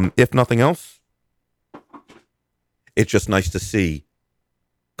 if nothing else, it's just nice to see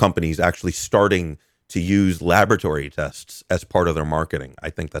companies actually starting to use laboratory tests as part of their marketing. I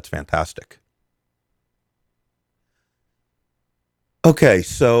think that's fantastic. Okay,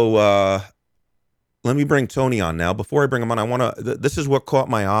 so let me bring Tony on now. Before I bring him on, this is what caught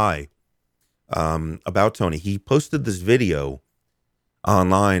my eye about Tony. He posted this video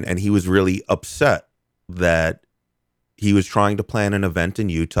online, and he was really upset that he was trying to plan an event in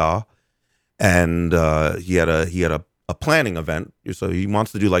Utah, and he had a planning event. So he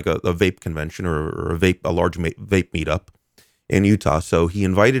wants to do like a vape convention or a large vape meetup in Utah. So he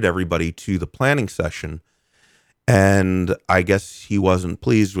invited everybody to the planning session, and I guess he wasn't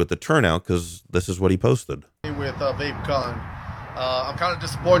pleased with the turnout because this is what he posted. With VapeCon, I'm kind of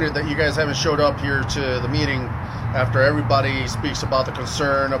disappointed that you guys haven't showed up here to the meeting after everybody speaks about the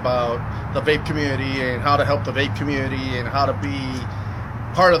concern about the vape community and how to help the vape community and how to be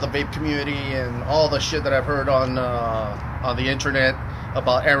part of the vape community and all the shit that I've heard on the internet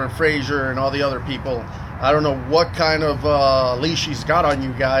about Aaron Frazier and all the other people. I don't know what kind of leash he's got on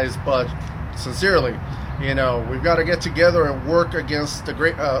you guys, but sincerely, you know, we've got to get together and work against the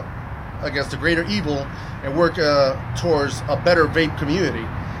greater evil and work towards a better vape community.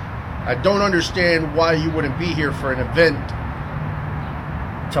 I don't understand why you wouldn't be here for an event,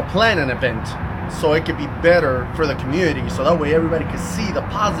 to plan an event, so it could be better for the community, so that way everybody can see the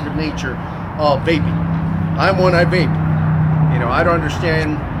positive nature of vaping. I'm one, I vape. You know, I don't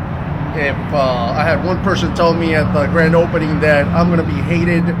understand if I had one person tell me at the grand opening that I'm going to be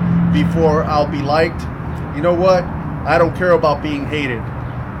hated before I'll be liked. You know what? I don't care about being hated,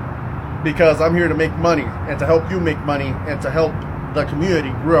 because I'm here to make money and to help you make money and to help the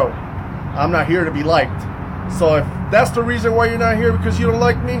community grow. I'm not here to be liked. So if that's the reason why you're not here, because you don't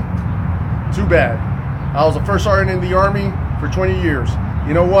like me, too bad. I was a first sergeant in the Army for 20 years.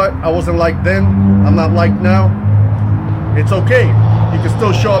 You know what? I wasn't liked then. I'm not liked now. It's okay. You can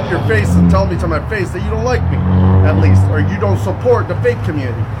still show up your face and tell me to my face that you don't like me, at least, or you don't support the vape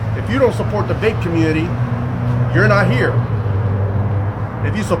community. If you don't support the vape community, you're not here.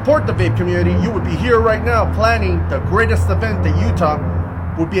 If you support the vape community, you would be here right now planning the greatest event that Utah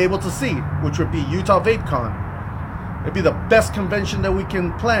would be able to see, which would be Utah VapeCon. It'd be the best convention that we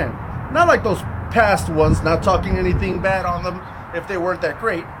can plan. Not like those past ones, not talking anything bad on them if they weren't that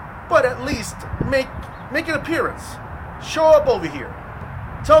great, but at least make an appearance. Show up over here.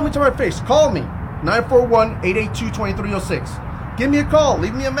 Tell me to my face. Call me, 941-882-2306. Give me a call.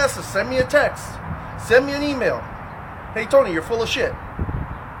 Leave me a message. Send me a text. Send me an email. Hey, Tony, you're full of shit.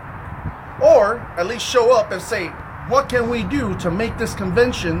 Or at least show up and say, what can we do to make this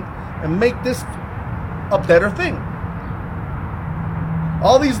convention and make this a better thing?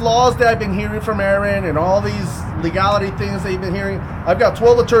 All these laws that I've been hearing from Aaron and all these legality things that you've been hearing, I've got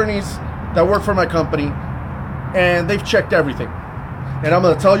 12 attorneys that work for my company, and they've checked everything. And I'm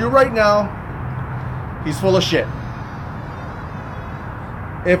going to tell you right now, he's full of shit.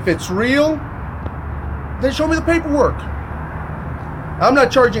 If it's real, then show me the paperwork. I'm not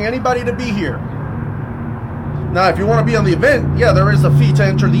charging anybody to be here. Now, if you want to be on the event, yeah, there is a fee to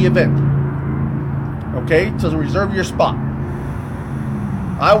enter the event. Okay, to reserve your spot.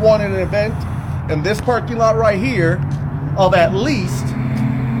 I wanted an event in this parking lot right here of at least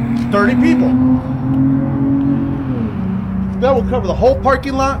 30 people. That will cover the whole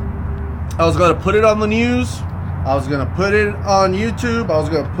parking lot. I was going to put it on the news. I was going to put it on YouTube. I was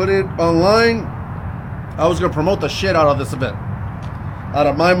going to put it online. I was going to promote the shit out of this event. Out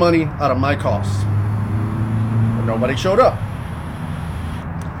of my money, out of my costs. But nobody showed up.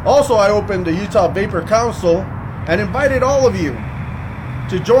 Also, I opened the Utah Vapor Council and invited all of you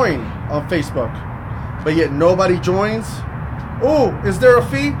to join on Facebook. But yet nobody joins. Oh, is there a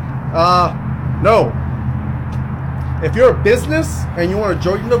fee? No. If you're a business and you want to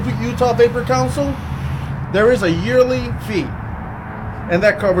join the Utah Vapor Council, there is a yearly fee. And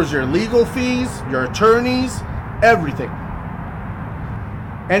that covers your legal fees, your attorneys, everything.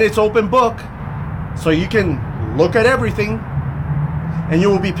 And it's open book, so you can look at everything, and you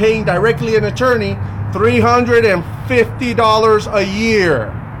will be paying directly an attorney $350 a year.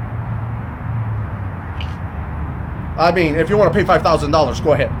 I mean, if you want to pay $5,000,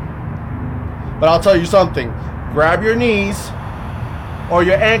 go ahead. But I'll tell you something. Grab your knees or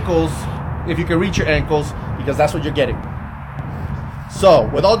your ankles, if you can reach your ankles, because that's what you're getting. So,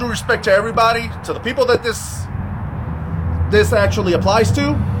 with all due respect to everybody, to the people that this actually applies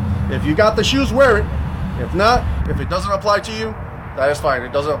to, if you got the shoes, wear it. If not, if it doesn't apply to you, that is fine.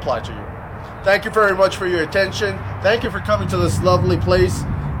 It doesn't apply to you. Thank you very much for your attention. Thank you for coming to this lovely place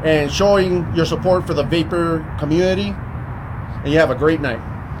and showing your support for the vapor community. And you have a great night.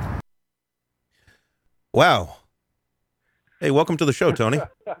 Wow. Hey, welcome to the show, Tony.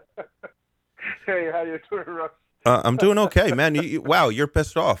 Hey, how you doing, Russ? I'm doing okay, man. Wow, you're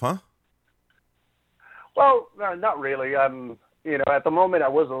pissed off, huh? Well, no, not really. You know, at the moment I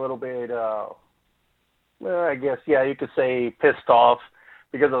was a little bit, well, I guess, yeah, you could say pissed off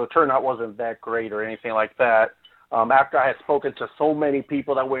because the turnout wasn't that great or anything like that. After I had spoken to so many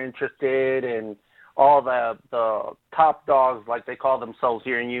people that were interested and all the top dogs, like they call themselves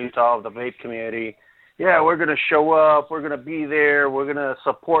here in Utah, of the vape community. Yeah, we're going to show up. We're going to be there. We're going to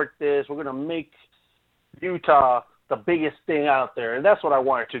support this. We're going to make Utah the biggest thing out there. And that's what I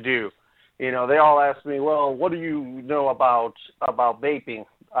wanted to do. You know, they all ask me, well, what do you know about vaping?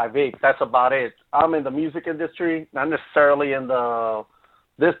 I vape. That's about it. I'm in the music industry, not necessarily in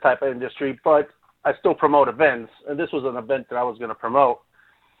this type of industry, but I still promote events. And this was an event that I was going to promote,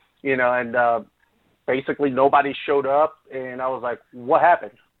 you know, and basically nobody showed up. And I was like, what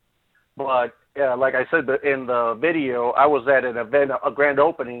happened? But like I said in the video, I was at an event, a grand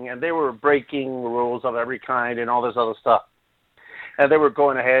opening, and they were breaking rules of every kind and all this other stuff. And they were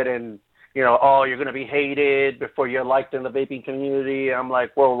going ahead and, you know, oh, you're going to be hated before you're liked in the vaping community. I'm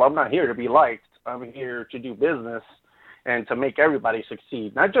like, well, I'm not here to be liked. I'm here to do business and to make everybody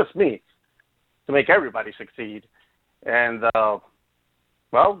succeed. Not just me, to make everybody succeed. And,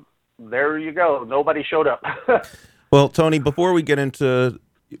 well, there you go. Nobody showed up. Well, Tony, before we get into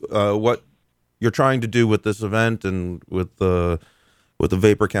what you're trying to do with this event and with the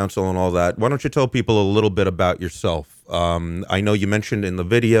Vapor Council and all that, why don't you tell people a little bit about yourself? I know you mentioned in the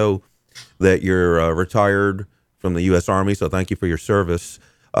video that you're retired from the U.S. Army, so thank you for your service,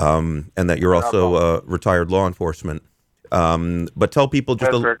 and that you're also retired law enforcement. But tell people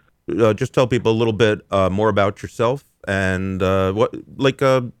just tell people a little bit more about yourself and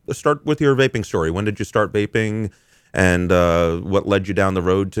start with your vaping story. When did you start vaping? And what led you down the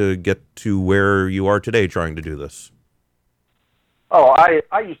road to get to where you are today trying to do this? Oh,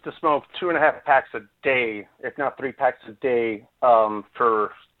 I used to smoke 2.5 packs a day, if not 3 packs a day,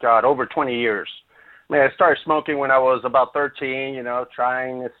 for, over 20 years. I mean, I started smoking when I was about 13, you know,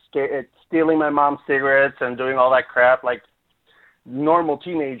 stealing my mom's cigarettes and doing all that crap like normal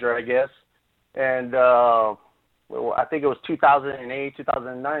teenager, I guess. And I think it was 2008,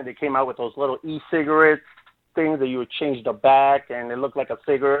 2009, they came out with those little e-cigarettes things that you would change the back and it looked like a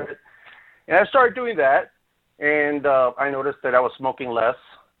cigarette. And I started doing that, and I noticed that I was smoking less,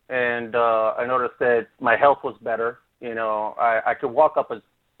 and I noticed that my health was better. You know, I could walk up a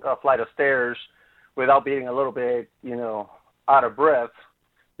flight of stairs without being a little bit, you know, out of breath.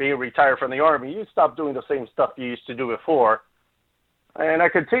 Being retired from the Army, you stop doing the same stuff you used to do before. And I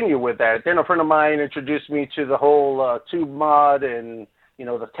continue with that. Then a friend of mine introduced me to the whole tube mod and, you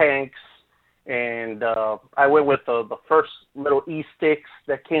know, the tanks. And I went with the first little e-sticks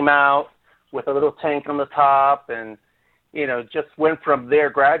that came out with a little tank on the top, and, you know, just went from there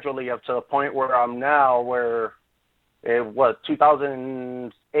gradually up to the point where I'm now, where it was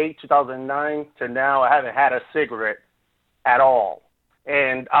 2008, 2009 to now. I haven't had a cigarette at all.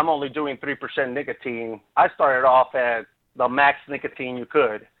 And I'm only doing 3% nicotine. I started off at the max nicotine you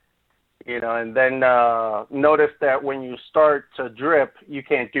could, you know, and then noticed that when you start to drip, you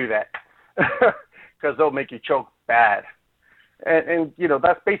can't do that. Because they'll make you choke bad. And you know,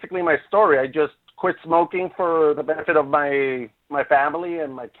 that's basically my story. I just quit smoking for the benefit of my family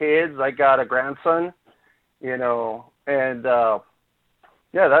and my kids. I got a grandson, you know, and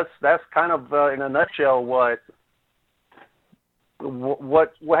yeah, that's kind of in a nutshell what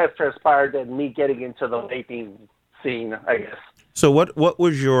has transpired and me getting into the vaping scene, I guess. So what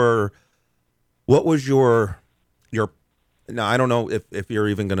was your now, I don't know if you're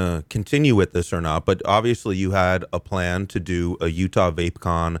even going to continue with this or not, but obviously you had a plan to do a Utah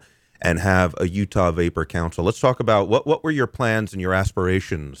VapeCon and have a Utah Vapor Council. Let's talk about what were your plans and your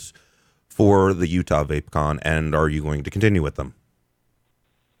aspirations for the Utah VapeCon, and are you going to continue with them?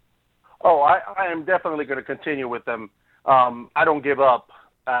 Oh, I am definitely going to continue with them. I don't give up.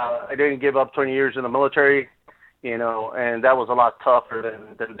 I didn't give up 20 years in the military, you know, and that was a lot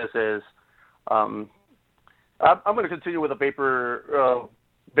tougher than this is. I'm going to continue with the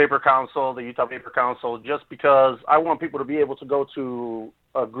Vapor Council, the Utah Vapor Council, just because I want people to be able to go to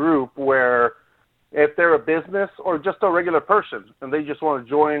a group where if they're a business or just a regular person and they just want to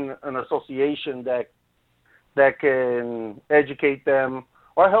join an association that can educate them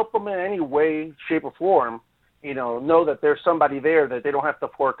or help them in any way, shape, or form, you know that there's somebody there that they don't have to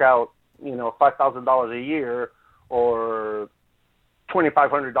fork out, you know, $5,000 a year or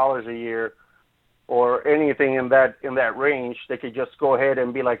 $2,500 a year or anything in that range. They could just go ahead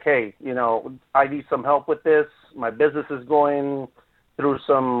and be like, hey, you know, I need some help with this. My business is going through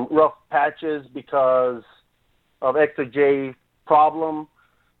some rough patches because of X or J problem.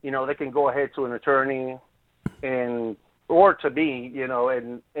 You know, they can go ahead to an attorney or to me, you know,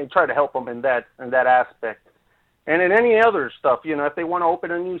 and try to help them in that aspect. And in any other stuff, you know, if they want to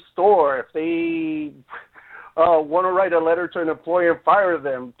open a new store, if they want to write a letter to an employer and fire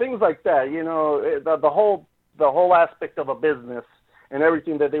them, things like that. You know, the whole aspect of a business and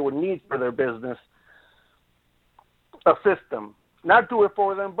everything that they would need for their business. assist them. Not do it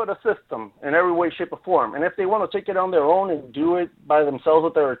for them, but assist them in every way, shape, or form. And if they want to take it on their own and do it by themselves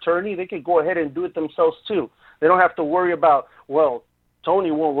with their attorney, they can go ahead and do it themselves too. They don't have to worry about, well,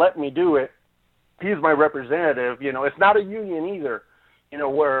 Tony won't let me do it. He's my representative. You know, it's not a union either. You know,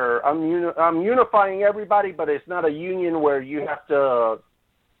 where I'm unifying everybody, but it's not a union where you have to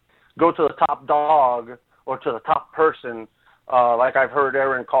go to the top dog or to the top person, like I've heard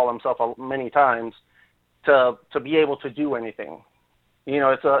Aaron call himself many times, to be able to do anything. You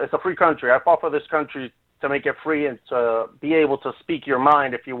know, it's a free country. I fought for this country to make it free and to be able to speak your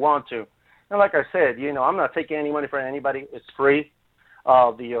mind if you want to. And like I said, you know, I'm not taking any money from anybody. It's free.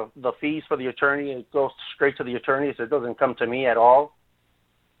 The fees for the attorney, it goes straight to the attorneys. It doesn't come to me at all.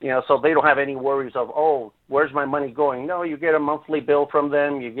 You know, so they don't have any worries of, oh, where's my money going? No, you get a monthly bill from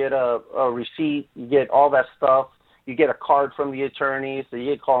them. You get a receipt. You get all that stuff. You get a card from the attorneys. So you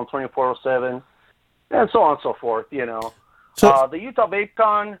get called 24/7, and so on and so forth, you know. So the Utah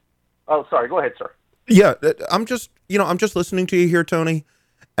VapeCon, oh, sorry, go ahead, sir. Yeah, I'm just listening to you here, Tony,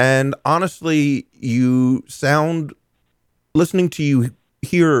 and honestly, listening to you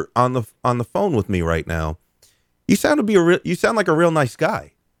here on the phone with me right now, you sound like a real nice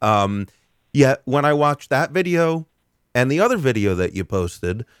guy. Yet when I watched that video and the other video that you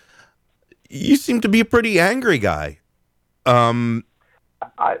posted, you seem to be a pretty angry guy. I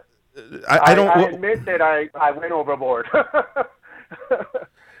admit that I went overboard.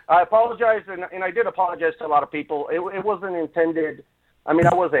 I apologize, and I did apologize to a lot of people. It wasn't intended. I mean,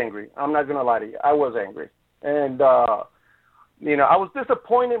 I was angry. I'm not going to lie to you. I was angry. And, you know, I was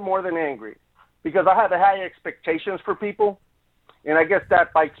disappointed more than angry because I had high expectations for people. And I guess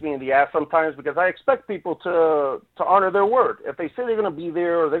that bites me in the ass sometimes because I expect people to honor their word. If they say they're going to be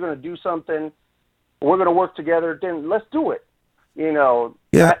there or they're going to do something, we're going to work together, then let's do it. You know,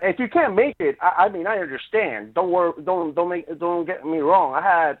 yeah. If you can't make it, I mean, I understand. Don't get me wrong. I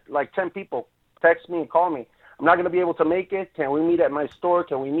had like 10 people text me and call me. I'm not going to be able to make it. Can we meet at my store?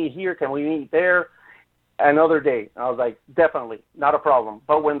 Can we meet here? Can we meet there? Another day. I was like, definitely, not a problem.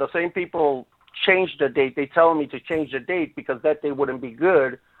 But when the same people change the date, they tell me to change the date because that day wouldn't be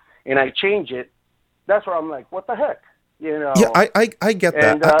good, and I change it. That's where I'm like, what the heck, you know? Yeah, I get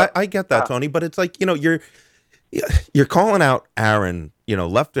that. And, I get that, Tony. But it's like, you know, you're calling out Aaron, you know,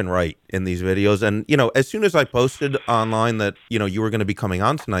 left and right in these videos, and you know, as soon as I posted online that you know you were going to be coming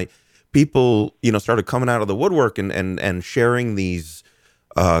on tonight, people, you know, started coming out of the woodwork and sharing these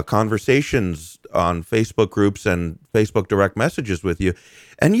conversations on Facebook groups and Facebook direct messages with you,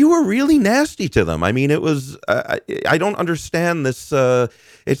 and you were really nasty to them. I mean, it was I don't understand this.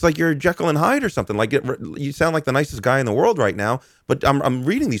 It's like you're Jekyll and Hyde or something. Like you sound like the nicest guy in the world right now, but I'm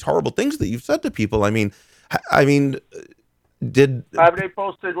reading these horrible things that you've said to people. I mean, have they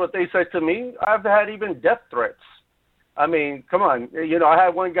posted what they said to me? I've had even death threats. I mean, come on. You know, I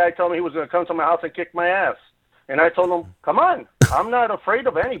had one guy tell me he was going to come to my house and kick my ass. And I told him, come on, I'm not afraid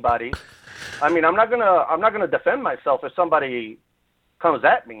of anybody. I mean, I'm not gonna defend myself if somebody comes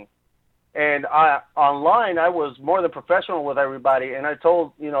at me. And online, I was more than professional with everybody. And I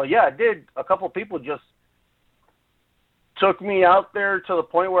told, you know, yeah, I did. A couple of people just took me out there to the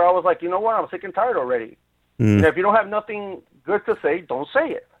point where I was like, you know what, I'm sick and tired already. And if you don't have nothing good to say, don't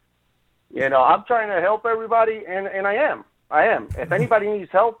say it. You know, I'm trying to help everybody, and I am. If anybody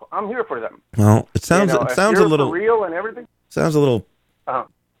needs help, I'm here for them. Well, it sounds a little for real and everything. Sounds a little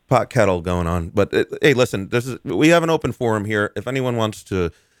pot kettle going on. But hey, listen, we have an open forum here. If anyone wants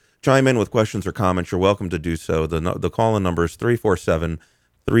to chime in with questions or comments, you're welcome to do so. The call-in number is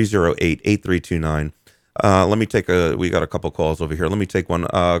 347-308-8329. Let me take we got a couple calls over here. Let me take one.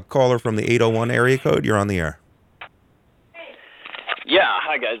 Caller from the 801 area code. You're on the air. Yeah,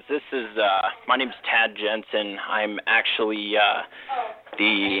 hi guys. This is my name's Tad Jensen. I'm actually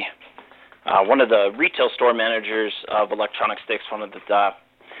the one of the retail store managers of Electronic Sticks, one of the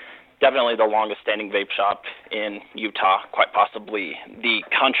definitely the longest standing vape shop in Utah, quite possibly the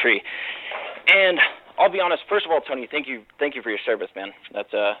country. And I'll be honest, first of all, Tony, thank you for your service, man.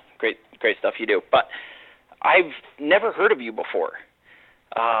 That's great stuff you do. But I've never heard of you before.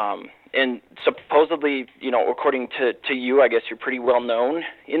 And supposedly, you know, according to you, I guess you're pretty well known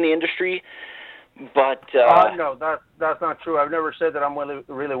in the industry. But no, that's not true. I've never said that I'm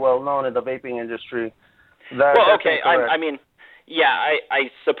really well known in the vaping industry. Well, okay. I mean, yeah, I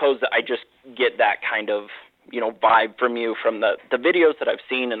suppose that I just get that kind of, you know, vibe from you from the videos that I've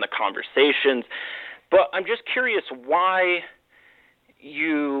seen and the conversations. But I'm just curious why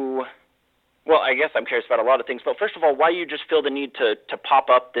you. Well, I guess I'm curious about a lot of things, but first of all, why you just feel the need to pop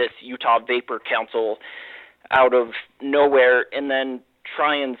up this Utah Vapor Council out of nowhere and then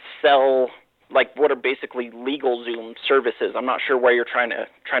try and sell what are basically legal Zoom services. I'm not sure where you're trying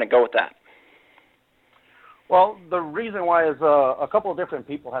to go with that. Well, the reason why is a couple of different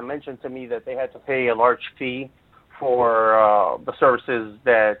people have mentioned to me that they had to pay a large fee for the services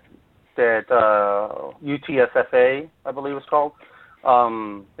that UTSFA, I believe it's called,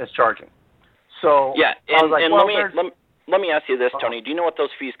 is charging. So yeah, I was like, and let me ask you this, Tony. Do you know what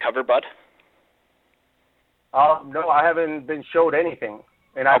those fees cover, bud? No, I haven't been showed anything,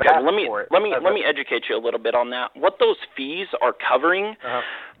 and I've asked for it. Let me educate you a little bit on that. What those fees are covering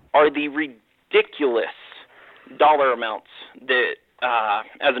are the ridiculous dollar amounts that,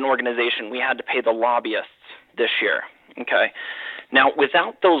 as an organization, we had to pay the lobbyists this year. Okay, now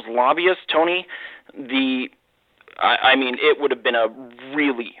without those lobbyists, Tony, I mean, it would have been a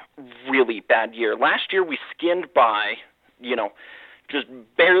really, really bad year. Last year we skinned by, just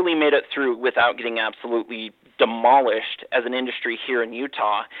barely made it through without getting absolutely demolished as an industry here in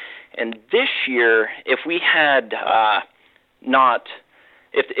Utah. And this year, if we had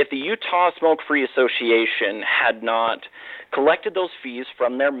if the Utah Smoke-Free Association had not collected those fees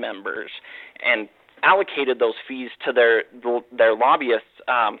from their members and allocated those fees to their lobbyists,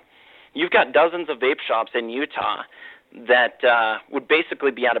 you've got dozens of vape shops in Utah that would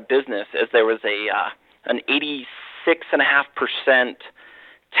basically be out of business, as there was an 86.5%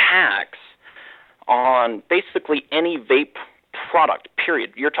 tax on basically any vape product,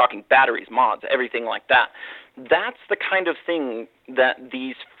 period. You're talking batteries, mods, everything like that. That's the kind of thing that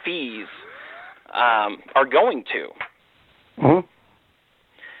these fees are going to. Mm-hmm.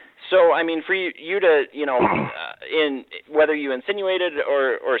 So, I mean, for you to, in whether you insinuated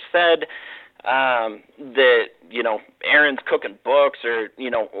or said that, Aaron's cooking books or,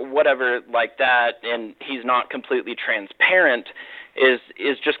 whatever like that, and he's not completely transparent is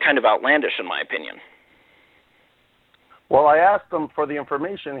just kind of outlandish in my opinion. Well, I asked him for the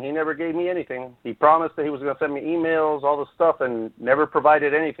information. He never gave me anything. He promised that he was going to send me emails, all this stuff, and never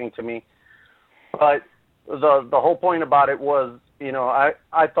provided anything to me. But the whole point about it was,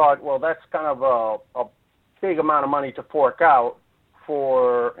 I thought, well, that's kind of a big amount of money to fork out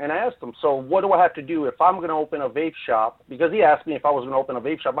for, and I asked him, so what do I have to do if I'm going to open a vape shop? Because he asked me if I was going to open a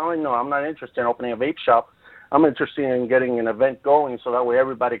vape shop. I'm like, no, I'm not interested in opening a vape shop. I'm interested in getting an event going so that way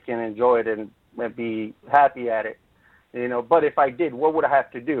everybody can enjoy it and be happy at it. But if I did, what would I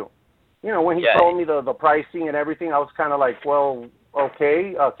have to do? When he told me the pricing and everything, I was kind of like, well,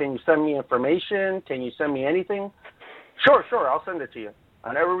 okay, can you send me information? Can you send me anything? Sure, I'll send it to you.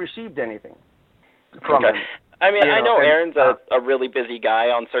 I never received anything from him. I mean, I know Aaron's a really busy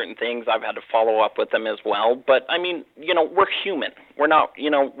guy on certain things. I've had to follow up with him as well. But, I mean, we're human. We're not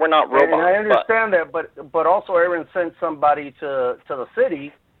robots. And I understand that, but also Aaron sent somebody to the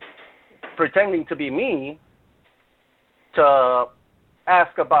city pretending to be me to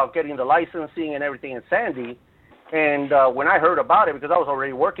ask about getting the licensing and everything in Sandy. And when I heard about it, because I was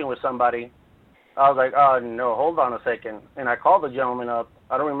already working with somebody, I was like, oh, no, hold on a second. And I called the gentleman up.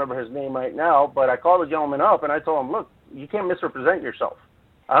 I don't remember his name right now, but I called the gentleman up, and I told him, look, you can't misrepresent yourself.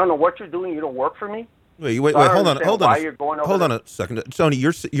 I don't know what you're doing. You don't work for me. Wait, hold on a second. Tony,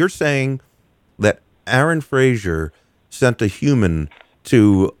 you're saying that Aaron Frazier sent a human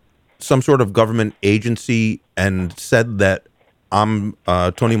to some sort of government agency and said that I'm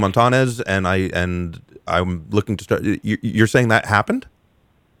Tony Montanez and I'm looking to start. You're saying that happened?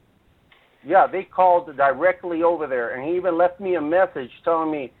 Yeah, they called directly over there, and he even left me a message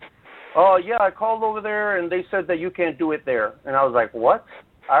telling me, oh, yeah, I called over there, and they said that you can't do it there. And I was like, what?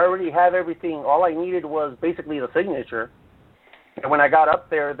 I already have everything. All I needed was basically the signature. And when I got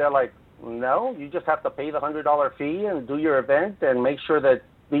up there, they're like, no, you just have to pay the $100 fee and do your event and make sure that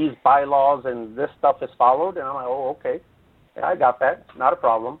these bylaws and this stuff is followed. And I'm like, oh, okay. Yeah, I got that. Not a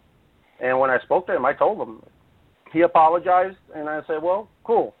problem. And when I spoke to him, I told him. He apologized, and I said, well,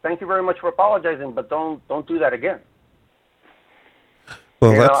 cool. Thank you very much for apologizing, but don't do that again.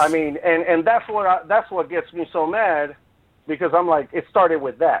 Well, I mean, and that's what gets me so mad, because I'm like, it started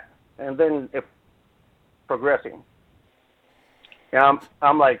with that, and then it progressing. And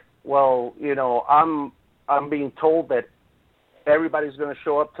I'm like, well, I'm being told that everybody's going to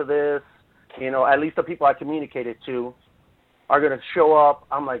show up to this, at least the people I communicated to are going to show up.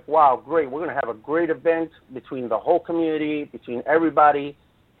 I'm like, wow, great. We're going to have a great event between the whole community, between everybody.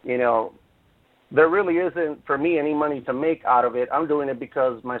 There really isn't, for me, any money to make out of it. I'm doing it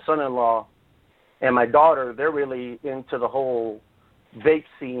because my son-in-law and my daughter, they're really into the whole vape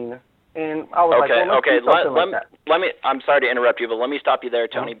scene. And I was let me. I'm sorry to interrupt you, but let me stop you there,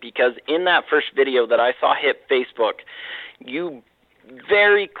 Tony, because in that first video that I saw hit Facebook, you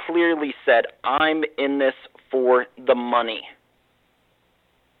very clearly said, I'm in this for the money.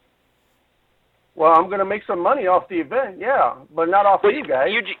 Well, I'm going to make some money off the event, yeah, but not off But you guys.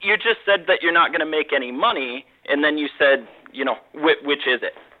 You just said that you're not going to make any money, and then you said, which is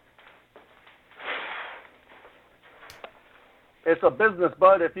it? It's a business,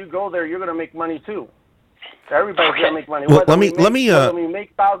 bud. If you go there, you're going to make money too. Everybody's going to make money. Well, whether let we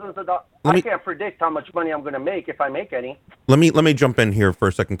make thousands of dollars. I can't predict how much money I'm going to make if I make any. Let me jump in here for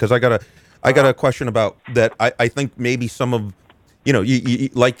a second, because I got a question about that. I think maybe some of, you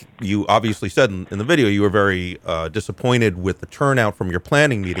like you obviously said in the video, you were very disappointed with the turnout from your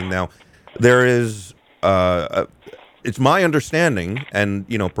planning meeting. Now, there is it's my understanding, and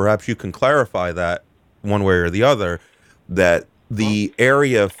perhaps you can clarify that one way or the other, that the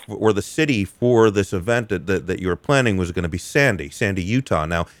area or the city for this event that you were planning was going to be Sandy, Utah.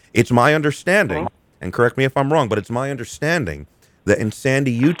 Now, it's my understanding, and correct me if I'm wrong, but it's my understanding that in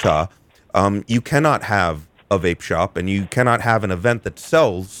Sandy, Utah, you cannot have a vape shop and you cannot have an event that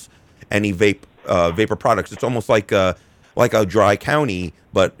sells any vapor products. It's almost like a dry county,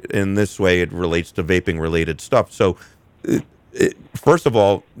 but in this way, it relates to vaping related stuff. So, first of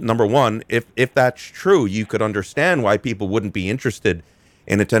all, number one, if that's true, you could understand why people wouldn't be interested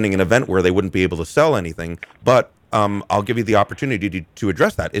in attending an event where they wouldn't be able to sell anything. But I'll give you the opportunity to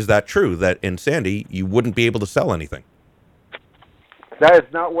address that. Is that true, that in Sandy you wouldn't be able to sell anything? That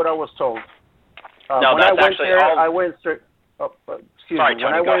is not what I was told. No, that's actually all. I went straight. Excuse sorry, me.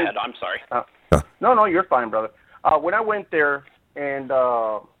 Tony, go ahead. I'm sorry. No, you're fine, brother. When I went there, and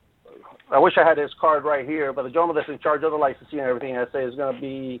I wish I had his card right here, but the gentleman that's in charge of the licensing and everything, I say, is going to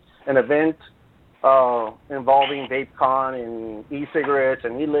be an event involving VapeCon and e-cigarettes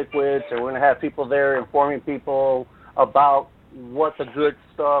and e-liquids, and we're going to have people there informing people about what the good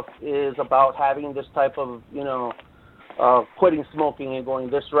stuff is about having this type of, quitting smoking and going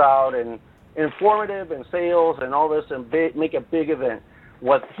this route, and informative and sales and all this, and make a big event.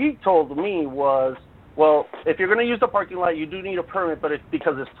 What he told me was, well, if you're going to use the parking lot, you do need a permit, but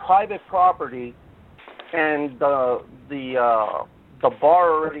because it's private property, and the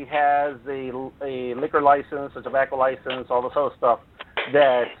bar already has a liquor license, a tobacco license, all this other stuff,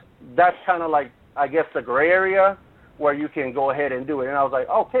 that's kind of like, I guess, the gray area where you can go ahead and do it. And I was like,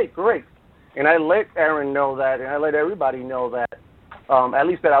 okay, great. And I let Aaron know that, and I let everybody know that, at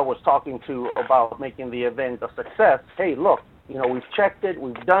least that I was talking to about making the event a success. Hey, look, we've checked it,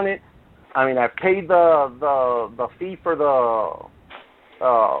 we've done it. I mean, I've paid the fee for the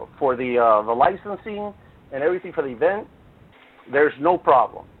licensing and everything for the event. There's no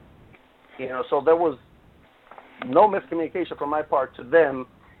problem, So there was no miscommunication from my part to them,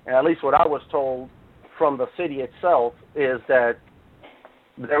 and at least what I was told from the city itself is that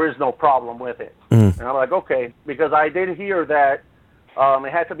there is no problem with it. And I'm like, okay, because I did hear that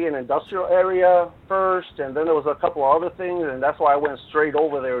it had to be an industrial area first, and then there was a couple of other things, and that's why I went straight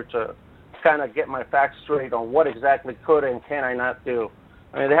over there to kind of get my facts straight on what exactly could and can I not do.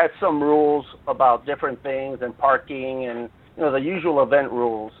 I mean, they had some rules about different things and parking and, the usual event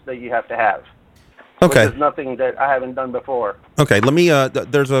rules that you have to have. Okay. Which is nothing that I haven't done before. Okay, let me,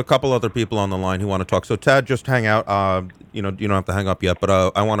 there's a couple other people on the line who want to talk. So, Tad, just hang out. You don't have to hang up yet, but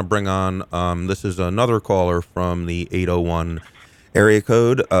I want to bring on, this is another caller from the 801 area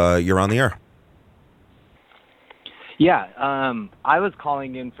code. You're on the air. Yeah, I was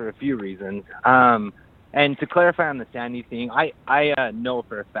calling in for a few reasons. And to clarify on the Sandy thing, I know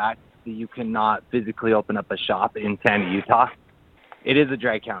for a fact that you cannot physically open up a shop in Sandy, Utah. It is a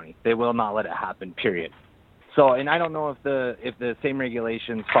dry county. They will not let it happen, period. So, and I don't know if the same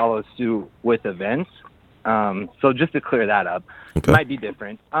regulations follow suit with events. So just to clear that up, okay. It might be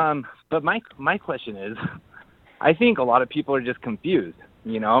different. But my question is, I think a lot of people are just confused,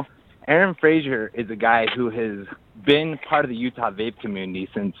 Aaron Frazier is a guy who has been part of the Utah vape community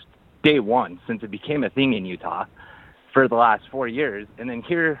since day one, since it became a thing in Utah for the last 4 years. And then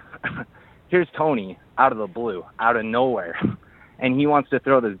here's Tony out of the blue, out of nowhere. And he wants to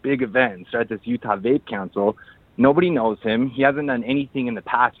throw this big event and start this Utah Vape Council. Nobody knows him. He hasn't done anything in the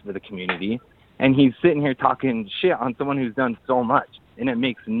past for the community. And he's sitting here talking shit on someone who's done so much. And it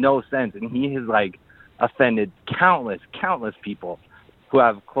makes no sense. And he has, offended countless people who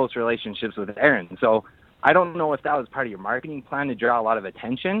have close relationships with Aaron. So I don't know if that was part of your marketing plan to draw a lot of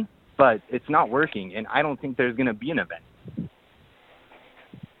attention, but it's not working, and I don't think there's going to be an event.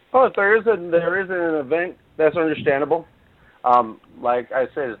 Well, if there isn't an event, that's understandable. Like I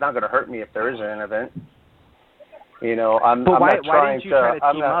said, it's not going to hurt me if there isn't an event. Why didn't you try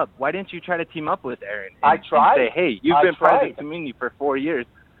to team up? Why didn't you try to team up with Aaron? I tried. And say, hey, you've been part of the community for 4 years.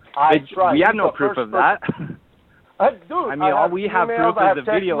 I tried. We have no proof of that. Dude, all we have proof is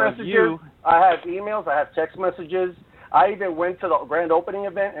the video of you. I have emails. I have text messages. I even went to the grand opening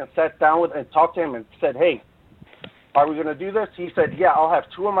event and sat down with and talked to him and said, hey, are we going to do this? He said, yeah, I'll have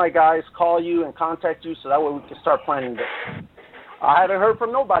 2 of my guys call you and contact you so that way we can start planning this. I haven't heard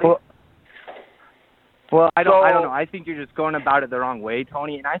from nobody. Well, I don't know. I think you're just going about it the wrong way,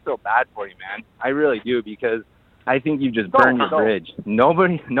 Tony, and I feel bad for you, man. I really do, because I think you just burned your bridge.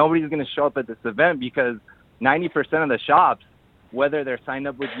 Nobody's going to show up at this event because 90% of the shops, whether they're signed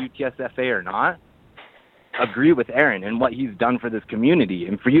up with UTSFA or not, agree with Aaron and what he's done for this community.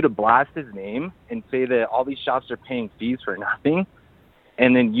 And for you to blast his name and say that all these shops are paying fees for nothing,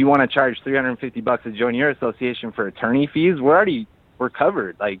 and then you want to charge $350 to join your association for attorney fees, we're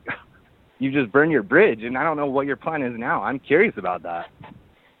covered. Like, you just burned your bridge, and I don't know what your plan is now. I'm curious about that.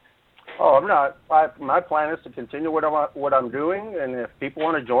 Oh, I'm not. My plan is to continue what I'm doing, and if people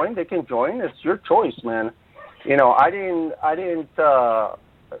want to join, they can join. It's your choice, man. You know, I didn't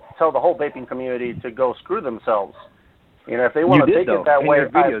tell the whole vaping community to go screw themselves. You know, if they want to take it that way, in your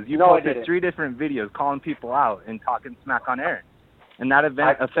videos, you posted 3 different videos calling people out and talking smack on Aaron, and that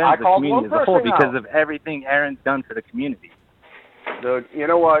offends the community as a whole because of everything Aaron's done for the community. Dude, you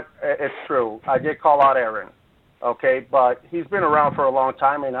know what? It's true. I did call out Aaron, okay? But he's been around for a long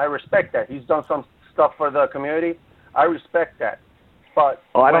time, and I respect that. He's done some stuff for the community. I respect that. But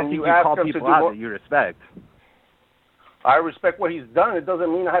I don't think you call people out that you respect. I respect what he's done. It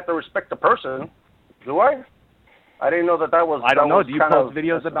doesn't mean I have to respect the person, do I? I didn't know that was... I don't know. Do you post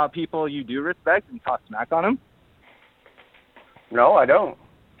videos about people you do respect and talk smack on them? No, I don't.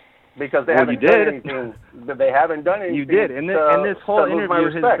 Because they haven't done anything. They haven't done anything. You did. And this whole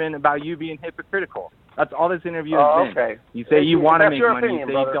interview has been about you being hypocritical. That's all this interview has been. Okay. You say you want to make money. You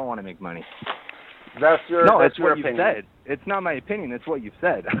say you don't want to make money. That's your it's what opinion. You said. It's not my opinion. It's what you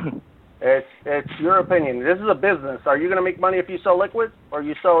said. It's your opinion. This is a business. Are you going to make money if you sell liquid or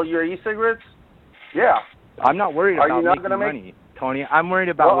you sell your e-cigarettes? Yeah. I'm not worried about making money, Tony. I'm worried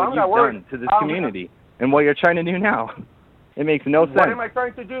about what you've done to this community and what you're trying to do now. It makes no sense. What am I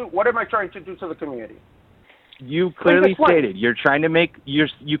trying to do? What am I trying to do to the community? You clearly stated you're trying to make. You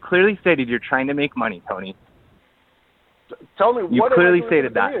clearly stated you're trying to make money, Tony. Tell me. You what clearly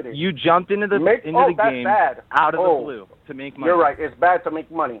stated that. You jumped into the game out of the blue to make money. You're right. It's bad to make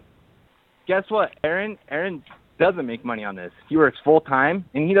money. Guess what? Aaron doesn't make money on this. He works full time,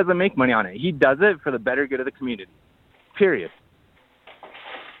 and he doesn't make money on it. He does it for the better good of the community. Period.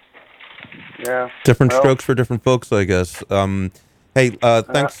 Yeah. Different strokes for different folks, I guess. Hey,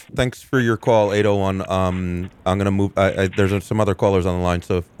 thanks for your call, 801. I'm gonna move. There's some other callers on the line,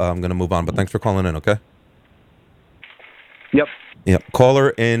 so I'm gonna move on. But thanks for calling in. Okay. Yep. Yep.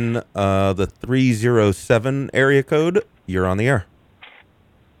 Caller in the 307 area code. You're on the air.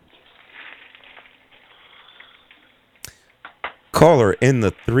 Caller in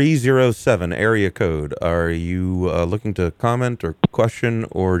the 307 area code. Are you looking to comment or question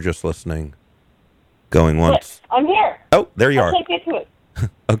or just listening? Going once. Yes, I'm here. Oh, there you are. I can't get to it.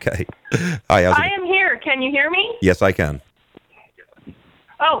 Okay. Hi, how's it? I am here. Can you hear me? Yes, I can.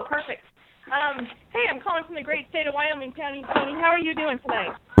 Oh, perfect. Hey, I'm calling from the great state of Wyoming, Tony. How are you doing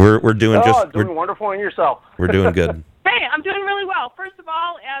tonight? We're doing doing wonderful in yourself. We're doing good. Hey, I'm doing really well. First of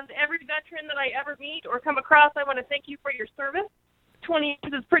all, as every veteran that I ever meet or come across, I want to thank you for your service. 20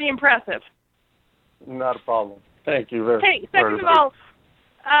 years is pretty impressive. Not a problem. Thank you very much. Hey, second of all,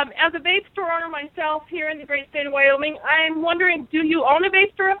 as a vape store owner myself here in the great state of Wyoming, I'm wondering, do you own a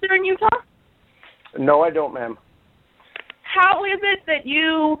vape store up there in Utah? No, I don't, ma'am. How is it that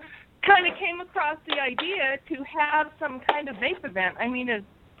you kind of came across the idea to have some kind of vape event? I mean, is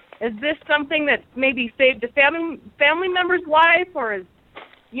this something that maybe saved a family member's life, or is,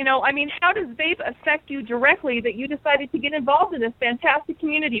 I mean, how does vape affect you directly that you decided to get involved in this fantastic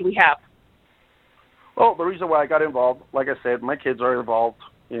community we have? Well, the reason why I got involved, like I said, my kids are involved.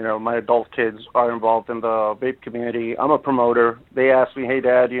 My adult kids are involved in the vape community. I'm a promoter. They asked me, hey,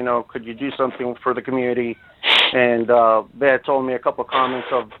 Dad, could you do something for the community? And they had told me a couple of comments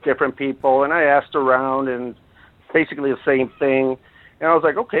of different people, and I asked around, and basically the same thing. And I was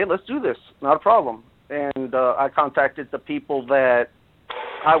like, okay, let's do this. Not a problem. And I contacted the people that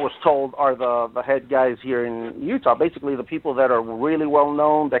I was told are the head guys here in Utah, basically the people that are really well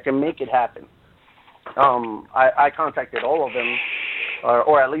known that can make it happen. I contacted all of them,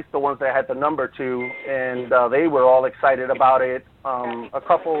 or at least the ones that I had the number to, and they were all excited about it. A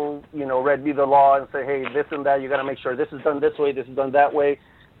couple, read me the law and said, hey, this and that, you got to make sure this is done this way, this is done that way.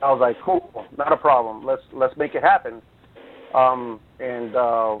 I was like, cool, not a problem. Let's make it happen. And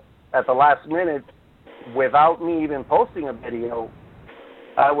at the last minute, without me even posting a video,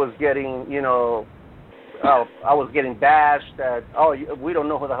 I was getting, I was getting bashed that, we don't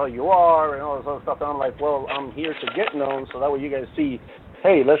know who the hell you are and all this other stuff. And I'm like, well, I'm here to get known so that way you guys see,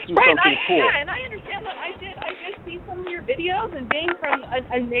 hey, let's do something cool. Yeah, and I understand that. I did see some of your videos, and being from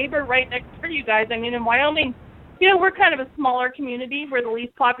a neighbor right next to you guys, I mean, in Wyoming, we're kind of a smaller community. We're the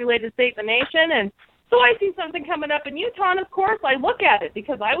least populated state in the nation, and so I see something coming up in Utah, and of course I look at it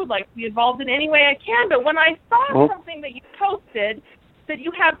because I would like to be involved in any way I can. But when I saw something that you posted, that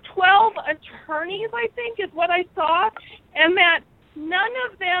you have 12 attorneys, I think is what I saw, and that none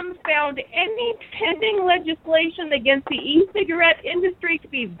of them found any pending legislation against the e-cigarette industry to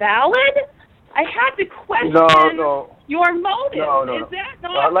be valid, I had to question your motive. No. Is that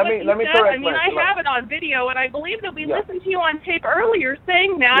not let what me you said? correct I mean, I have it on video, and I believe that we listened to you on tape earlier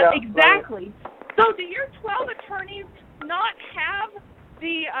saying that exactly. So do your 12 attorneys not have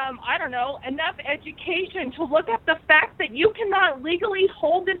the, enough education to look at the fact that you cannot legally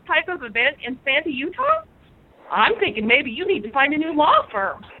hold this type of event in Santa, Utah? I'm thinking maybe you need to find a new law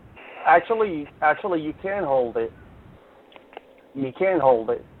firm. Actually, you can hold it. You can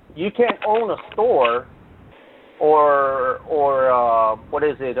hold it. You can't own a store or what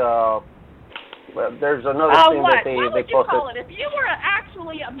is it? There's another thing that they what would you posted. call it? If you were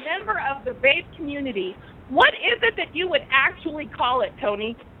actually a member of the vape community, what is it that you would actually call it,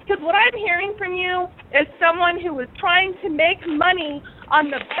 Tony? Because what I'm hearing from you is someone who is trying to make money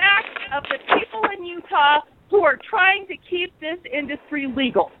on the back of the people in Utah who are trying to keep this industry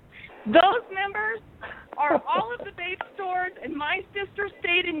legal. Those members are all of the vape stores in my sister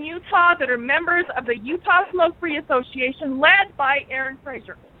state in Utah that are members of the Utah Smoke-Free Association led by Aaron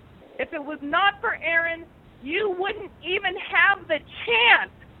Fraser. If it was not for Aaron, you wouldn't even have the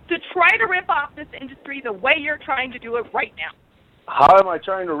chance to try to rip off this industry the way you're trying to do it right now. How am I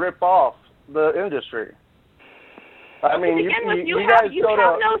trying to rip off the industry? I mean, you have guys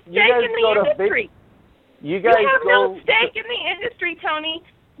no stake in the industry. You have no stake in the industry, Tony.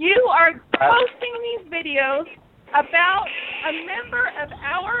 You are posting these videos about a member of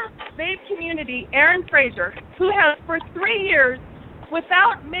our vape community, Aaron Fraser, who has for 3 years,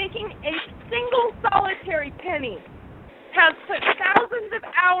 without making a single solitary penny, has put thousands of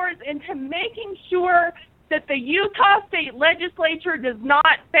hours into making sure that the Utah State Legislature does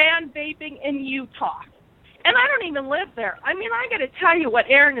not ban vaping in Utah. And I don't even live there. I mean, I got to tell you what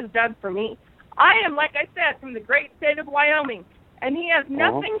Aaron has done for me. I am, like I said, from the great state of Wyoming, and he has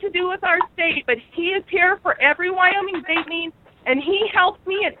nothing to do with our state, but he is here for every Wyoming vape meet, and he helps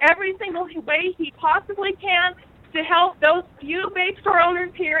me in every single way he possibly can to help those few vape store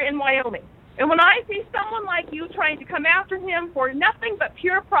owners here in Wyoming. And when I see someone like you trying to come after him for nothing but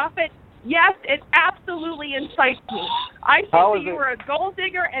pure profit, yes, it absolutely incites me. I think that you are a gold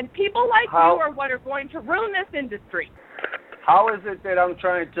digger, and people like you are what are going to ruin this industry. How is it that I'm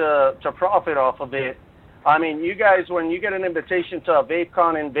trying to profit off of it? I mean, you guys, when you get an invitation to a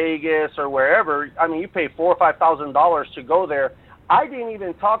VapeCon in Vegas or wherever, I mean, you pay $4,000 or $5,000 to go there. I didn't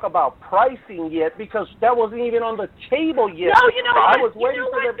even talk about pricing yet because that wasn't even on the table yet. No, you know what? I was waiting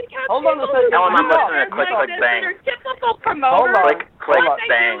for the. Hold on a second. Tell them I'm listening to click, bang. They're typical promoters. Click, what they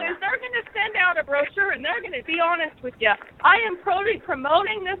bang. do is they're going to send out a brochure and they're going to be honest with you. I am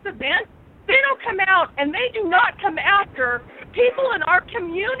promoting this event. They don't come out and they do not come after people in our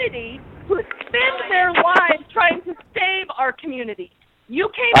community who spend their lives trying to save our community. You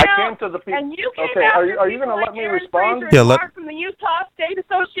came out and you came out. Are you going to let me respond? From the Utah State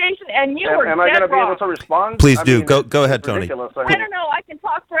Association, and you were Am I going to be able to respond? Please do. Go ahead, Tony. I don't know. I can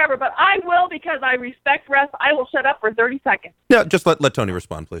talk forever, but I will because I respect rest. I will shut up for 30 seconds. Yeah, just let Tony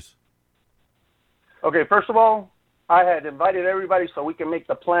respond, please. Okay, first of all, I had invited everybody so we can make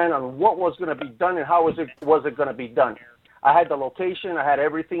the plan on what was going to be done and how was it going to be done. I had the location. I had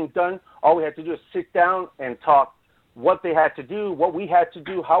everything done. All we had to do is sit down and talk what they had to do, what we had to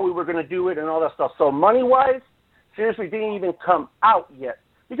do, how we were going to do it, and all that stuff. So money-wise, seriously, didn't even come out yet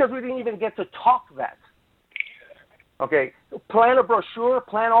because we didn't even get to talk that. Okay, plan a brochure,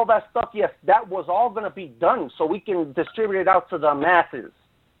 plan all that stuff. Yes, that was all going to be done so we can distribute it out to the masses.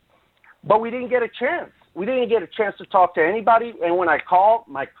 But we didn't get a chance. We didn't get a chance to talk to anybody. And when I call,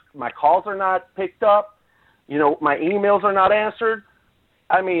 my calls are not picked up. You know, my emails are not answered.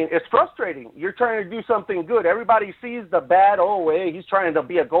 I mean, it's frustrating. You're trying to do something good. Everybody sees the bad, hey, he's trying to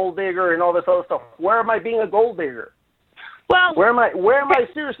be a gold digger and all this other stuff. Where am I being a gold digger? Well, where am I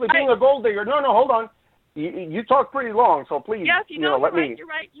seriously being a gold digger? No, hold on. You talk pretty long, so please, yes, let me. You're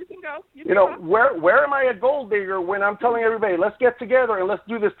right. You can go. Where am I a gold digger when I'm telling everybody, let's get together and let's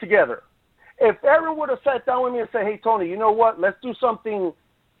do this together? If Aaron would have sat down with me and said, hey, Tony, you know what? Let's do something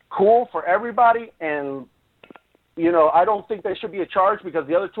cool for everybody. And, I don't think there should be a charge because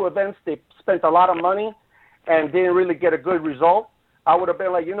the other two events, they spent a lot of money. and didn't really get a good result, I would have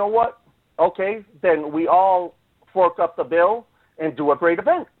been like, you know what? Okay, then we all fork up the bill and do a great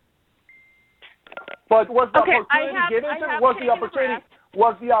event. But was the opportunity given to me?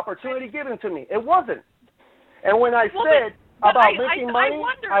 Was the opportunity given to me? It wasn't. And when I said about making money,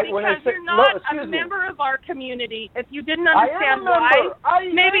 when I said, you're not a member of our community. If you didn't understand why,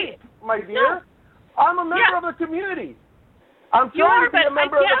 maybe my dear, I'm a member of the community. I'm trying to be a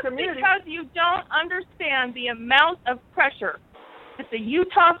member of the community. Because you don't understand the amount of pressure that the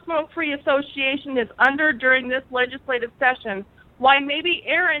Utah Smoke-Free Association is under during this legislative session, why maybe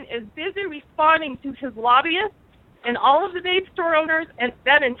Aaron is busy responding to his lobbyists and all of the vape store owners and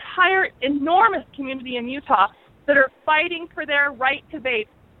that entire enormous community in Utah that are fighting for their right to vape,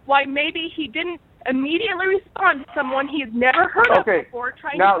 why maybe he didn't immediately respond to someone he's never heard of before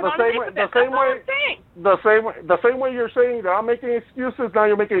trying to put on a vape event. The same way you're saying that I'm making excuses, now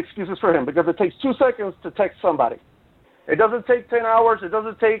you're making excuses for him, because it takes 2 seconds to text somebody. It doesn't take 10 hours. It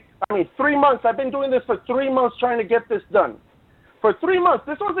doesn't take, 3 months. I've been doing this for 3 months trying to get this done. For 3 months.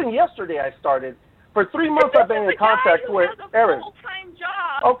 This wasn't yesterday I started. For 3 months I've been in contact with Aaron. Full-time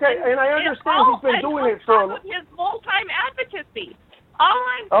job. Okay, and I understand he's been doing it for his full-time advocacy. All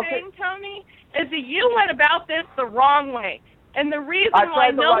I'm saying, Tony, is that you went about this the wrong way. And the reason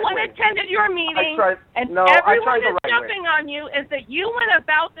why no one attended your meeting and everyone is jumping on you is that you went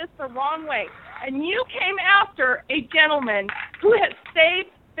about this the wrong way. And you came after a gentleman who has saved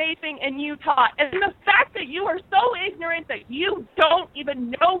vaping in Utah. And the fact that you are so ignorant that you don't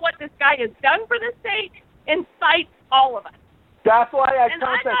even know what this guy has done for the state incites all of us. That's why I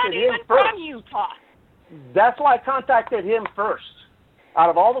contacted him first. From Utah. That's why I contacted him first. Out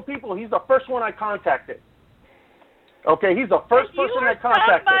of all the people, he's the first one I contacted. Okay, he's the first person I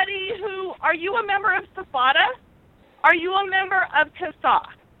contacted. Are you a member of SFATA? Are you a member of CASA?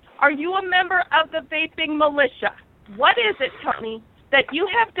 Are you a member of the vaping militia? What is it, Tony, that you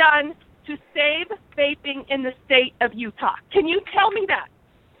have done to save vaping in the state of Utah? Can you tell me that?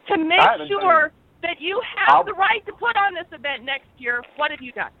 To make sure that you have the right to put on this event next year, what have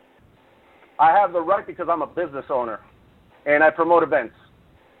you done? I have the right because I'm a business owner, and I promote events.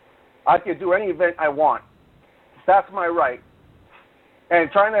 I can do any event I want. That's my right.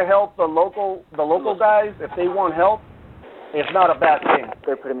 And trying to help the local guys, if they want help, it's not a bad thing.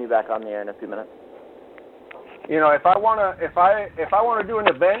 They're putting me back on the air in a few minutes. You know, if I wanna do an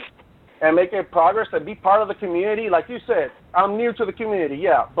event and make it progress and be part of the community, like you said, I'm new to the community,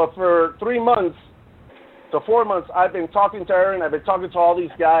 yeah. But for 3 months to 4 months, I've been talking to Aaron. I've been talking to all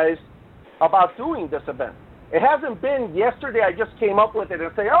these guys about doing this event. It hasn't been yesterday I just came up with it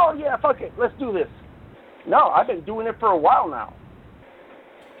and say, oh yeah, fuck it, let's do this. No, I've been doing it for a while now.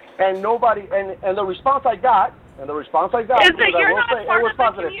 And nobody, and the response I got, is that you're not part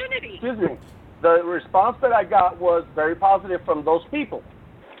of the community. Excuse me. The response that I got was very positive from those people.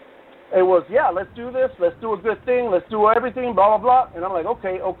 It was, yeah, let's do this. Let's do a good thing. Let's do everything, blah, blah, blah. And I'm like,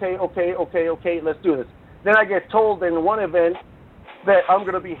 okay, let's do this. Then I get told in one event that I'm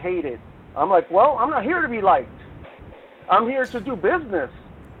going to be hated. I'm like, well, I'm not here to be liked. I'm here to do business.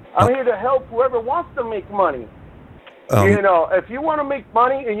 I'm here to help whoever wants to make money. You know, if you want to make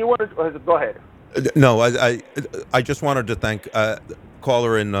money and you want to, go ahead. No, I just wanted to thank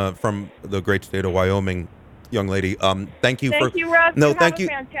caller in from the great state of Wyoming, young lady. Thank you Russ. No, thank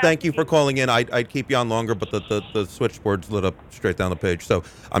you for calling in. I'd keep you on longer, but the switchboard's lit up straight down the page, so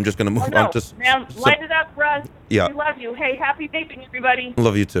I'm just going to move on to. Man, light it up, Russ. Yeah, we love you. Hey, happy vaping, everybody.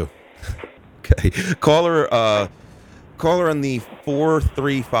 Love you too. Okay, caller in the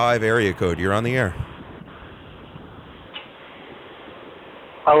 435 area code. You're on the air.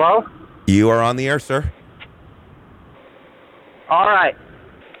 Hello? You are on the air, sir. All right.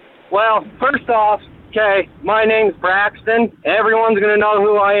 Well, first off, okay, my name's Braxton. Everyone's going to know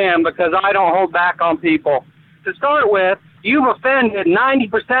who I am because I don't hold back on people. To start with, you've offended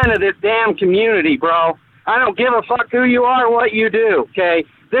 90% of this damn community, bro. I don't give a fuck who you are or what you do, okay?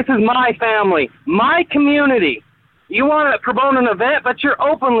 This is my family, my community. You want to promote an event, but you're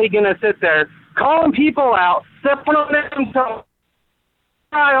openly going to sit there calling people out, stepping on them toes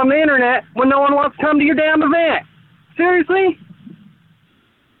on the internet when no one wants to come to your damn event. Seriously?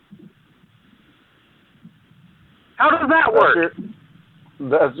 How does that work?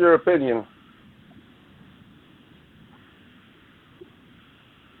 That's your opinion.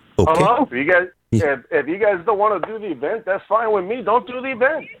 Okay. Hello? If you guys don't want to do the event, that's fine with me. Don't do the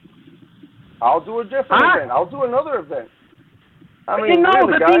event. I'll do a different event. I'll do another event. I mean,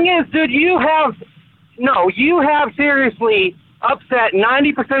 the thing is, dude, you have seriously upset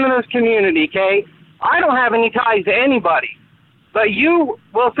 90% of this community, okay? I don't have any ties to anybody. But you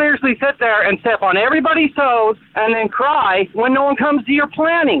will seriously sit there and step on everybody's toes and then cry when no one comes to your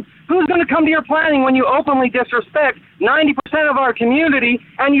planning. Who's going to come to your planning when you openly disrespect 90% of our community,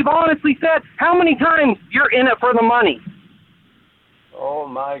 and you've honestly said how many times you're in it for the money? Oh,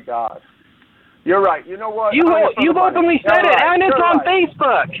 my God. You're right. You know what? You've openly said it, and it's on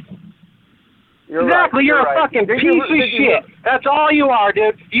Facebook. Exactly, you're a fucking piece of shit. That's all you are,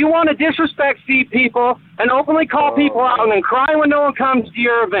 dude. You want to disrespect people and openly call people out and then cry when no one comes to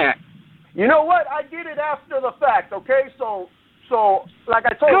your event. You know what? I did it after the fact, okay? So like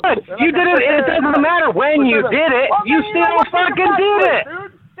I told you. Good. You did it. It doesn't matter when you did it. You still fucking did it.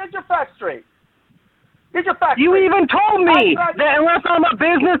 Dude. Get your facts straight. Get your facts You straight. even told me that unless I'm a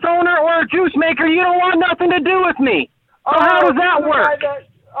business owner or a juice maker, you don't want nothing to do with me. So how does that work?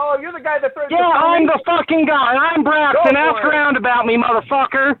 You're the guy that threatened Yeah, I'm the fucking guy. I'm Braxton. Ask around about me,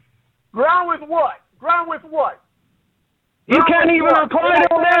 motherfucker. Ground with what? Ground with what? You can't even reply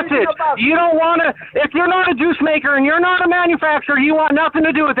to a message. You don't want to. If you're not a juice maker and you're not a manufacturer, you want nothing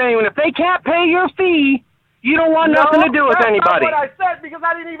to do with anyone. If they can't pay your fee, you don't want nothing to do with anybody. That's not what I said because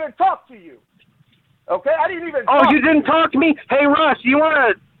I didn't even talk to you. Okay? I didn't even you didn't talk to me? Hey, Russ, you want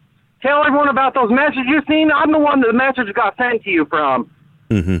to tell everyone about those messages you've seen? I'm the one that the message got sent to you from.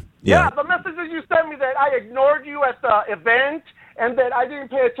 Mm-hmm. Yeah, the messages you sent me that I ignored you at the event and that I didn't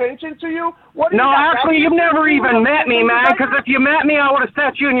pay attention to you. No, actually, you've never even met me, man, because if you met me, I would have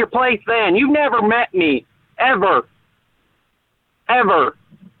set you in your place then. You've never met me. Ever. Ever.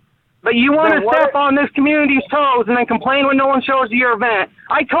 But you want to step on this community's toes and then complain when no one shows to your event.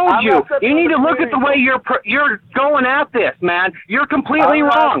 I told you need to look at the way you're going at this, man. You're completely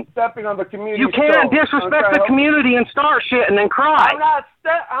wrong. Stepping on the community. You can't disrespect the community and start shit and then cry.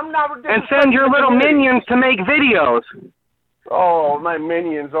 I'm not and send your little minions to make videos. Oh, my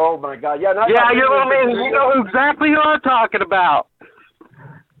minions. Oh, my God. Yeah, your little minions. You know exactly who I'm talking about.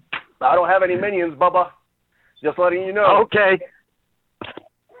 I don't have any minions, Bubba. Just letting you know. Okay.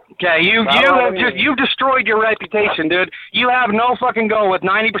 Okay, you've destroyed your reputation, dude. You have no fucking go with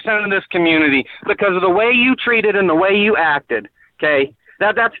 90% of this community because of the way you treated and the way you acted. Okay,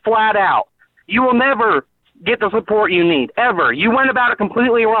 that's flat out. You will never get the support you need ever. You went about it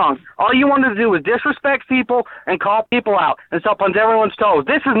completely wrong. All you wanted to do was disrespect people and call people out and step on everyone's toes.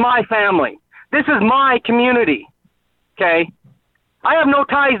 This is my family. This is my community. Okay, I have no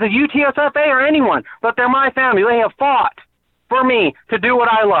ties to UTSFA or anyone, but they're my family. They have fought for me to do what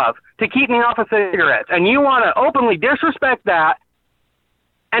I love, to keep me off of cigarettes. And you want to openly disrespect that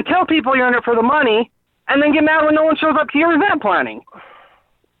and tell people you're in it for the money and then get mad when no one shows up to your event planning.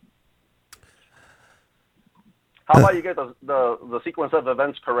 How about you get the sequence of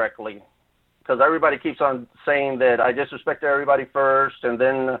events correctly? Because everybody keeps on saying that I disrespected everybody first and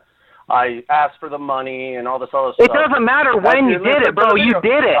then I asked for the money and all this other stuff. It doesn't matter when you did it, bro. You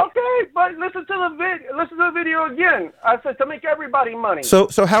did it. Okay, but listen to the video again. I said to make everybody money. So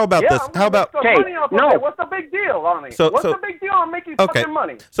how about this? How about What's the big deal, Lonnie? What's the big deal on making fucking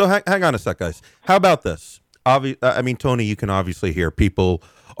money? So hang on a sec, guys. How about this? I mean, Tony, you can obviously hear people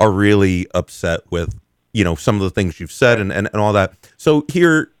are really upset with some of the things you've said and all that. So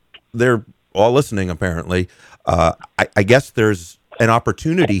here they're all listening. Apparently, I guess there's an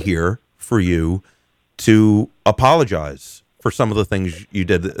opportunity here for you to apologize for some of the things you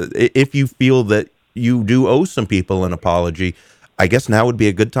did. If you feel that you do owe some people an apology, I guess now would be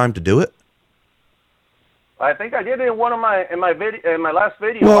a good time to do it. I think I did it in my last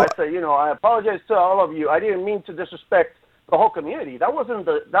video. Well, I said, I apologize to all of you. I didn't mean to disrespect the whole community. That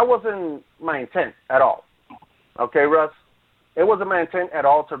wasn't my intent at all. Okay, Russ? It wasn't my intent at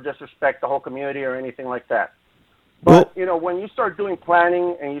all to disrespect the whole community or anything like that. But, when you start doing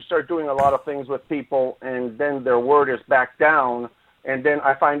planning and you start doing a lot of things with people and then their word is back down and then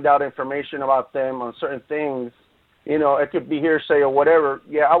I find out information about them on certain things, it could be hearsay or whatever.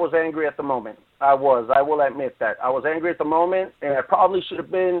 Yeah, I was angry at the moment. I will admit that. I was angry at the moment and I probably should have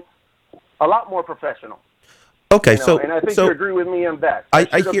been a lot more professional. Okay, and I think you agree with me on that. I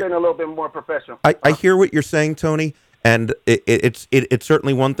should have been a little bit more professional. I hear what you're saying, Tony. And it's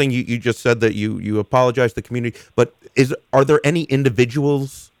certainly one thing you just said that you apologize to the community. But are there any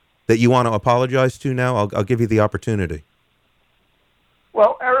individuals that you want to apologize to now? I'll give you the opportunity.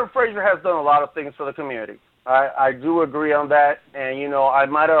 Well, Aaron Fraser has done a lot of things for the community. I do agree on that. And, I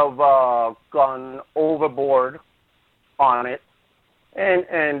might have gone overboard on it.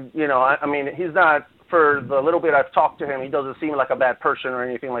 And I mean, he's not, for the little bit I've talked to him, he doesn't seem like a bad person or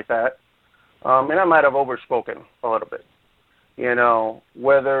anything like that. And I might have overspoken a little bit, I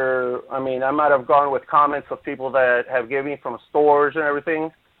might have gone with comments of people that have given me from stores and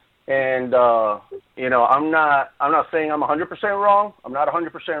everything, And I'm not saying I'm 100% wrong. I'm not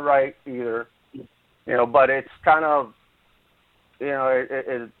 100% right either. But it's kind of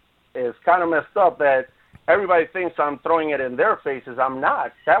it's kind of messed up that everybody thinks I'm throwing it in their faces. I'm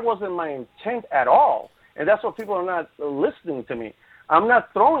not. That wasn't my intent at all. And that's what people are not listening to me. I'm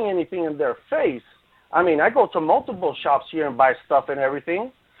not throwing anything in their face. I mean, I go to multiple shops here and buy stuff and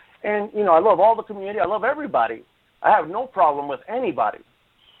everything. And, I love all the community. I love everybody. I have no problem with anybody.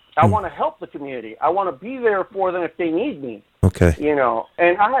 I want to help the community. I want to be there for them if they need me. Okay.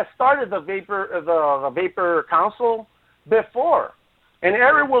 And I had started the Vapor Council before. And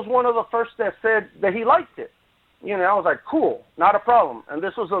Eric was one of the first that said that he liked it. I was like, cool, not a problem. And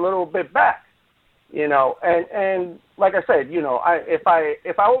this was a little bit back, and like I said, if I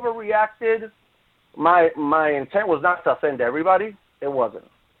overreacted, my intent was not to offend everybody. It wasn't.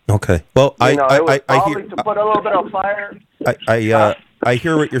 Okay. Well, it was probably to put a little bit of fire. I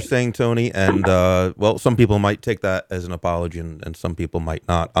hear what you're saying, Tony, and some people might take that as an apology, and some people might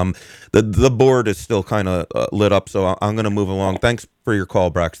not. The board is still kind of lit up, so I'm going to move along. Thanks for your call,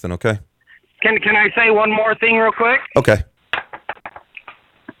 Braxton. Okay. Can I say one more thing real quick? Okay.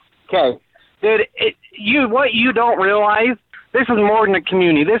 Okay, dude, what you don't realize, this is more than a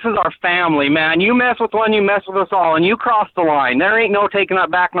community. This is our family, man. You mess with one, you mess with us all, and you cross the line. There ain't no taking that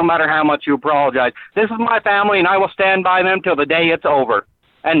back no matter how much you apologize. This is my family, and I will stand by them till the day it's over.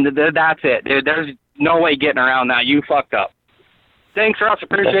 And that's it, dude. There's no way getting around that. You fucked up. Thanks, Russ.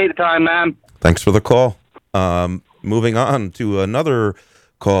 Appreciate the time, man. Thanks for the call. Moving on to another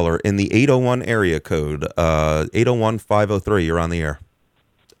caller in the 801 area code, 801-503. You're on the air.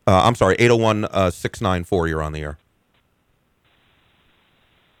 I'm sorry, 801-694. You're on the air.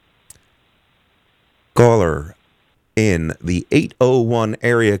 Caller in the 801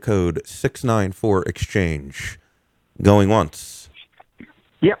 area code 694 exchange. Going once.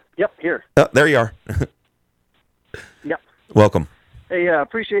 Yep, here. There you are. Yep. Welcome. Hey,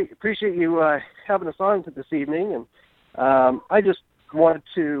 appreciate you having us on this evening, and I just wanted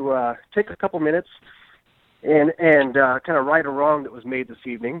to take a couple minutes and kind of right a wrong that was made this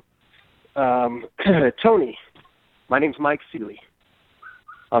evening. Tony, my name's Mike Seeley.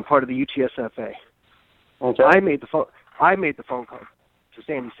 I'm part of the UTSFA. Okay. I made the phone call to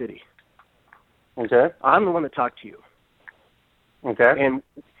Sandy City. Okay. I'm the one that talked to you. Okay. And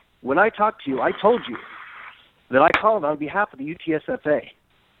when I talked to you, I told you that I called on behalf of the UTSFA.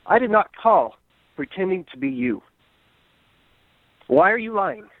 I did not call pretending to be you. Why are you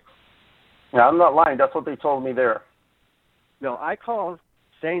lying? Yeah, I'm not lying. That's what they told me there. No, I called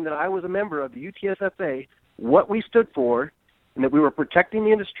saying that I was a member of the UTSFA, what we stood for, and that we were protecting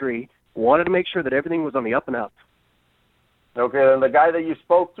the industry, wanted to make sure that everything was on the up and up. Okay, then the guy that you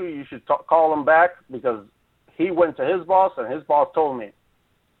spoke to, you should call him back because he went to his boss and his boss told me.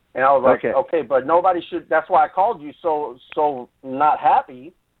 And I was like, okay, but nobody should, that's why I called you so not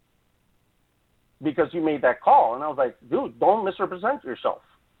happy because you made that call. And I was like, dude, don't misrepresent yourself,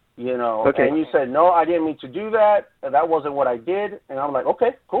 Okay. And you said, no, I didn't mean to do that. That wasn't what I did. And I'm like,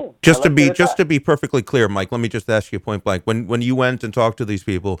 okay, cool. Just to be perfectly clear, Mike, let me just ask you point blank. When you went and talked to these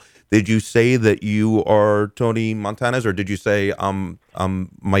people, did you say that you are Tony Montanez, or did you say I'm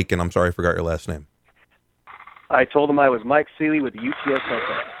Mike and I'm sorry I forgot your last name? I told him I was Mike Seeley with the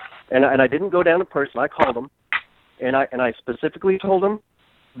UTSFA. And I didn't go down in person. I called him, and I specifically told him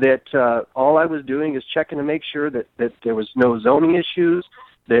that all I was doing is checking to make sure that there was no zoning issues,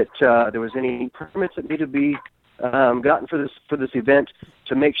 that there was any permits that needed to be gotten for this event,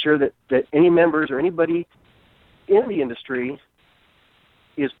 to make sure that any members or anybody in the industry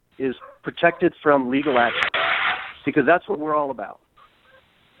is protected from legal action, because that's what we're all about.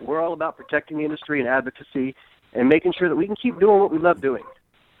 We're all about protecting the industry and advocacy and making sure that we can keep doing what we love doing.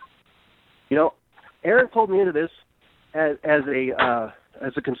 Aaron pulled me into this as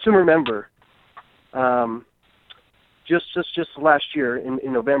a consumer member just last year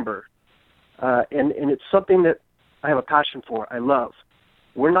in November, and it's something that I have a passion for. I love.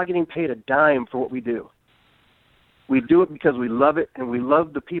 We're not getting paid a dime for what we do. We do it because we love it, and we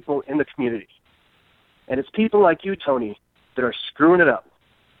love the people in the community. And it's people like you, Tony, that are screwing it up,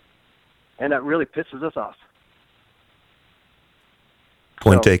 and that really pisses us off.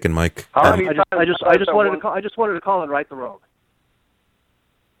 Point taken, Mike. I just wanted to call and right the wrong.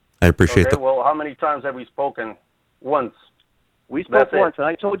 I appreciate that. Well, how many times have we spoken? Once. We spoke once, and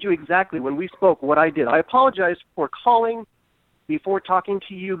I told you exactly when we spoke what I did. I apologize for calling before talking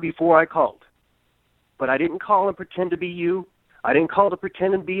to you before I called. But I didn't call and pretend to be you. I didn't call to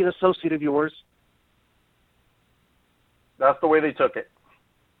pretend and be an associate of yours. That's the way they took it.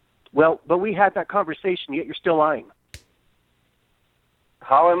 Well, but we had that conversation, yet you're still lying.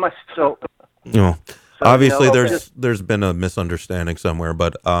 How am I So, Obviously, okay. there's been a misunderstanding somewhere,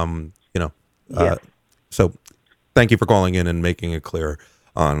 but Yeah. so thank you for calling in and making it clear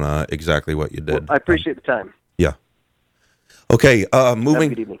on exactly what you Well, did. I appreciate the time. Yeah. Okay. Have a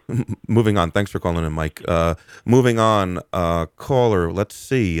good evening. Moving on. Thanks for calling in, Mike. Moving on. Caller. Let's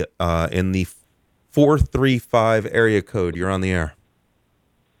see. In the 435 area code, you're on the air.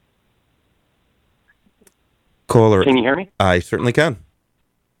 Caller. Can you hear me? I certainly can.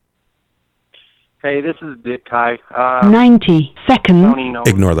 Hey, this is Dick Kai. 90 seconds. Tony knows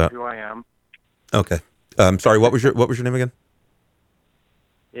Ignore that. who I am. Okay. I'm sorry. What was your name again?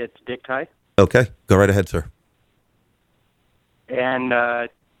 It's Dick Kai. Okay. Go right ahead, sir. And I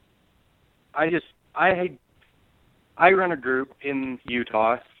run a group in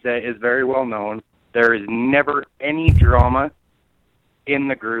Utah that is very well known. There is never any drama in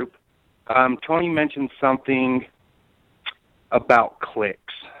the group. Tony mentioned something about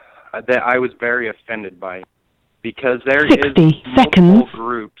clicks that I was very offended by, because there 60 is seconds. multiple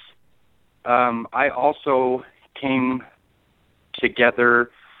groups. I also came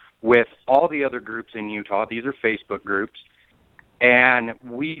together with all the other groups in Utah. These are Facebook groups. And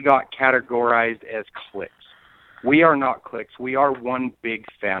we got categorized as cliques. We are not cliques. We are one big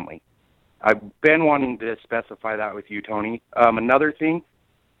family. I've been wanting to specify that with you, Tony. Another thing,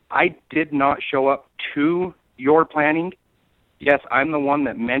 I did not show up to your planning. Yes, I'm the one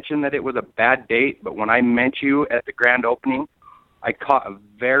that mentioned that it was a bad date, but when I met you at the grand opening, I caught a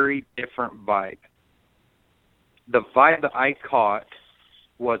very different vibe. The vibe that I caught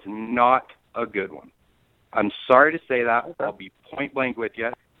was not a good one. I'm sorry to say that. Okay. I'll be point blank with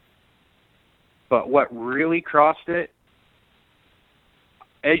you. But what really crossed it,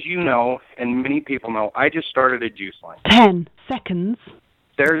 as you know, and many people know, I just started a juice line. 10 seconds.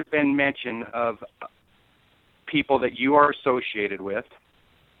 There's been mention of people that you are associated with,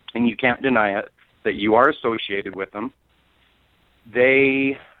 and you can't deny it, that you are associated with them.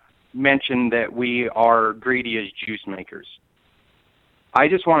 They mentioned that we are greedy as juice makers. I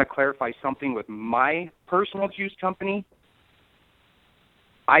just want to clarify something with my personal juice company.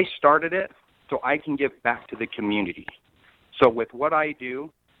 I started it so I can give back to the community. So with what I do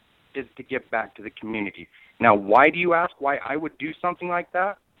is to give back to the community. Now, why do you ask why I would do something like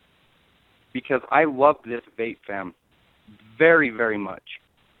that? Because I love this vape fam very, very much.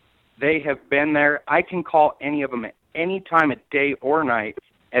 They have been there. I can call any of them at any time of day or night,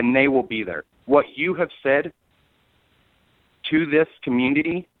 and they will be there. What you have said to this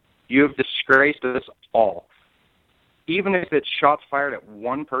community, you have disgraced us all. Even if it's shots fired at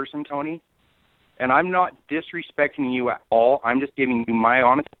one person, Tony, and I'm not disrespecting you at all. I'm just giving you my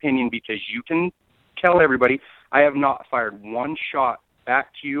honest opinion, because you can tell everybody I have not fired one shot back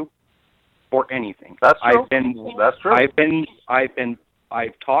to you or anything. That's true. That's true.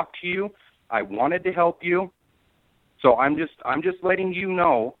 I've talked to you. I wanted to help you. So I'm just letting you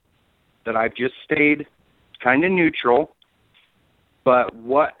know that I've just stayed kind of neutral. But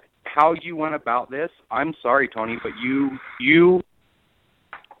how you went about this, I'm sorry, Tony, but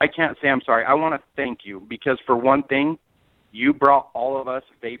I can't say I'm sorry. I want to thank you, because for one thing, you brought all of us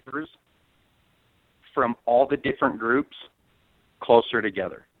vapers from all the different groups closer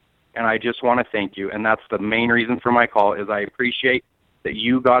together. And I just want to thank you. And that's the main reason for my call, is I appreciate that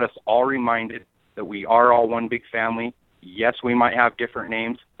you got us all reminded that we are all one big family. Yes, we might have different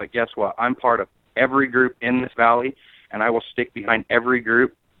names, but guess what? I'm part of every group in this valley, and I will stick behind every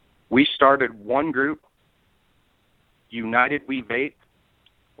group. We started one group, United We Vape.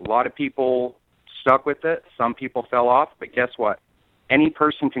 A lot of people stuck with it. Some people fell off, but guess what? Any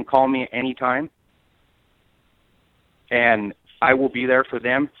person can call me at any time, and I will be there for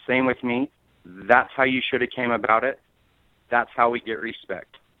them. Same with me. That's how you should have came about it. That's how we get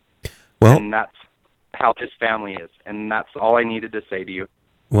respect. Well, and that's how this family is, and that's all I needed to say to you.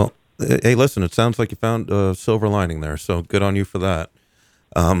 Well, hey, listen, it sounds like you found a silver lining there, so good on you for that.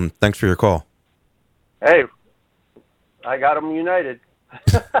 Thanks for your call. Hey, I got them united.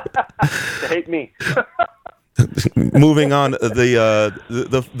 They hate me. Moving on,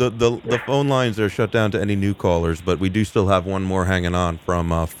 the phone lines are shut down to any new callers, but we do still have one more hanging on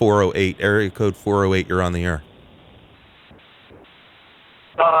from 408, area code 408. You're on the air.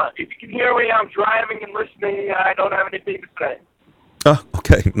 If you can hear me, I'm driving and listening. I don't have anything to say. Oh,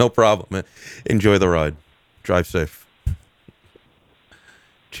 okay, no problem. Enjoy the ride. Drive safe.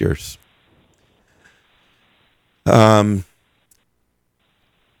 Cheers. Okay,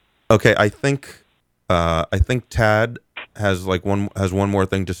 I think Tad has one more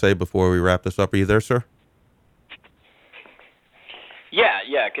thing to say before we wrap this up. Are you there, sir? Yeah.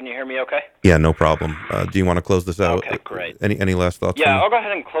 Yeah. Can you hear me okay? Yeah, no problem. Do you want to close this out? Okay, great. Any last thoughts? Yeah, I'll go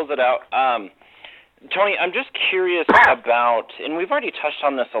ahead and close it out. Tony, I'm just curious about, and we've already touched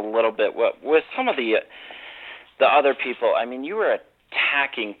on this a little bit, with some of the other people. I mean, you were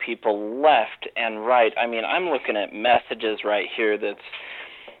attacking people left and right. I mean, I'm looking at messages right here that's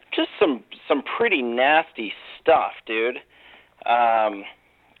just some pretty nasty stuff, dude.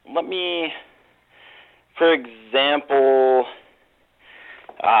 Let me, for example,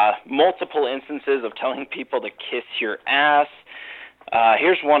 multiple instances of telling people to kiss your ass.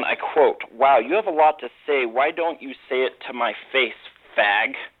 Here's one, I quote, "Wow, you have a lot to say. Why don't you say it to my face,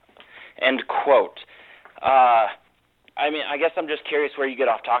 fag?" End quote. I mean, I guess I'm just curious where you get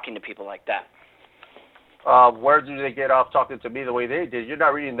off talking to people like that. Where do they get off talking to me the way they did? You're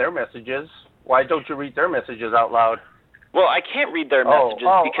not reading their messages. Why don't you read their messages out loud? Well, I can't read their messages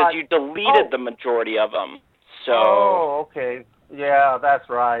because you deleted the majority of them. So. Oh, okay. Yeah, that's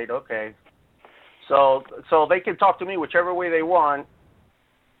right. Okay. So they can talk to me whichever way they want,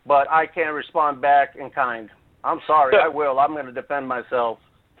 but I can't respond back in kind. I'm sorry. I will. I'm going to defend myself.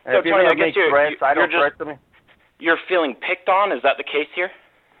 And if you're going to make threats, I don't threaten me. You're feeling picked on? Is that the case here?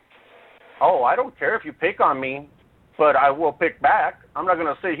 Oh, I don't care if you pick on me, but I will pick back. I'm not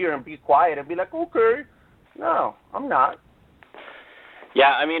going to sit here and be quiet and be like, okay. No, I'm not.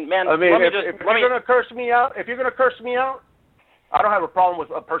 Yeah, I mean, man, if you're going to curse me out, I don't have a problem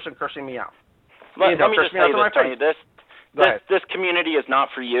with a person cursing me out. Let me just tell you this, Tony. This community is not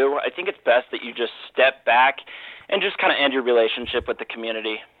for you. I think it's best that you just step back and just kind of end your relationship with the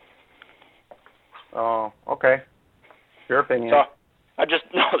community. Oh, okay. Your opinion. So,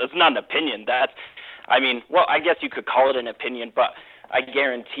 no, that's not an opinion. I guess you could call it an opinion, but I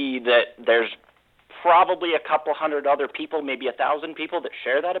guarantee that there's probably a couple hundred other people, maybe 1,000 people that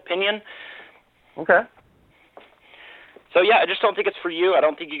share that opinion. Okay. So, yeah, I just don't think it's for you. I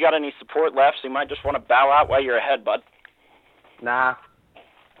don't think you got any support left, so you might just want to bow out while you're ahead, bud. Nah.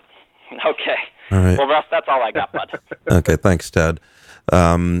 Okay. All right. Well, Russ, that's all I got, bud. Okay, thanks, Ted.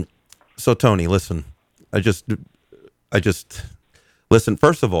 So, Tony, listen. I just listen.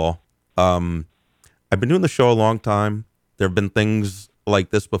 First of all, I've been doing the show a long time. There have been things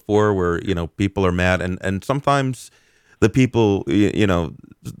like this before where people are mad, and sometimes the people,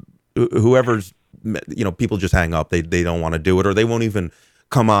 whoever's, people just hang up. They don't want to do it, or they won't even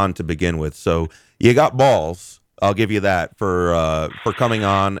come on to begin with. So you got balls. I'll give you that for coming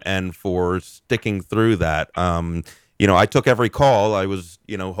on and for sticking through that. I took every call. I was,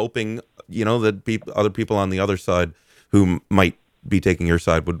 hoping, that other people on the other side who might be taking your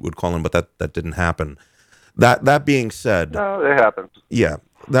side would call in, but that didn't happen. That being said, no, it happens. Yeah.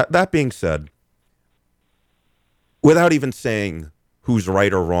 That being said, without even saying who's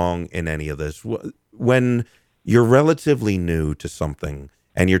right or wrong in any of this, when you're relatively new to something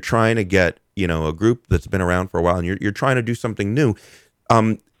and you're trying to get, a group that's been around for a while and you're trying to do something new,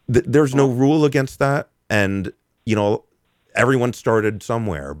 there's no rule against that. And, everyone started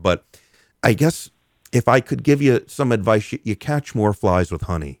somewhere. But I guess if I could give you some advice, you catch more flies with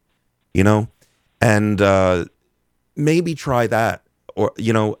honey, and maybe try that. Or,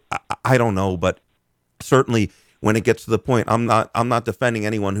 I don't know, but certainly when it gets to the point, I'm not defending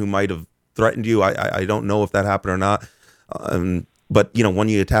anyone who might have threatened you. I don't know if that happened or not. But when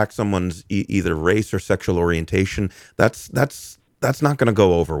you attack someone's either race or sexual orientation, that's not going to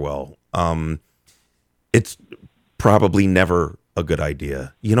go over well. It's probably never a good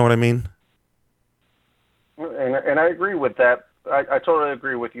idea. You know what I mean? And I agree with that. I totally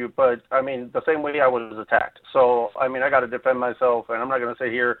agree with you. But I mean, the same way I was attacked. So I mean, I got to defend myself, and I'm not going to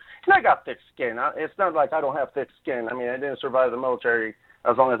sit here. And I got thick skin. It's not like I don't have thick skin. I mean, I didn't survive the military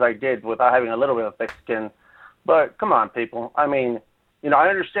as long as I did without having a little bit of thick skin. But come on, people. I mean, I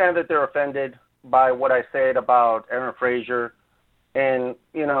understand that they're offended by what I said about Aaron Frazier. And,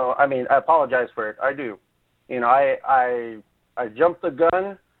 I mean, I apologize for it. I do. I jumped the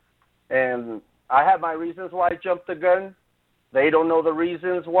gun, and I have my reasons why I jumped the gun. They don't know the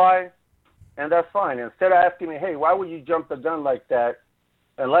reasons why, and that's fine. Instead of asking me, hey, why would you jump the gun like that,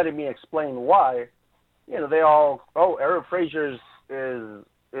 and letting me explain why, they all, Aaron Frazier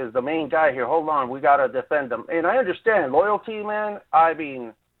is the main guy here. Hold on, we got to defend him. And I understand loyalty, man. I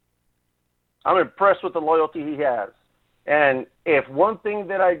mean, I'm impressed with the loyalty he has. And if one thing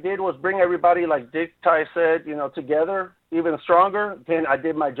that I did was bring everybody, like Dick Ty said, together, even stronger, then I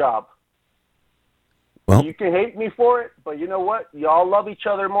did my job. Well, you can hate me for it, but you know what? Y'all love each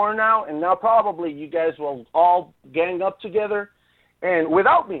other more now, and now probably you guys will all gang up together. And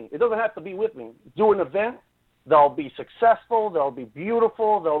without me, it doesn't have to be with me. Do an event. They'll be successful. They'll be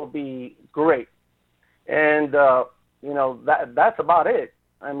beautiful. They'll be great. And that's about it.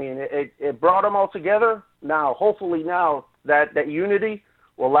 I mean, it brought them all together. Now, hopefully, now that unity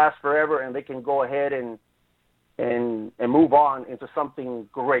will last forever, and they can go ahead and move on into something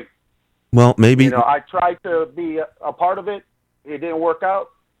great. Well, maybe I tried to be a part of it. It didn't work out,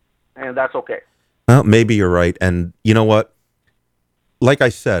 and that's okay. Well, maybe you're right. And you know what? Like I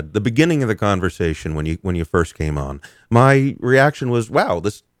said, the beginning of the conversation when you first came on, my reaction was, "Wow,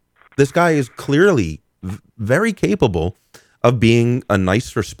 this guy is clearly very capable of being a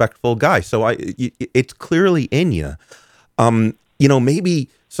nice, respectful guy." So it's clearly in you. Maybe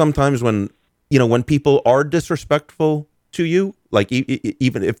sometimes when people are disrespectful to you, like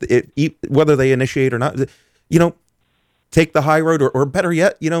even if whether they initiate or not, take the high road, or better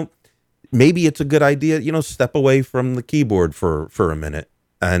yet, maybe it's a good idea, step away from the keyboard for a minute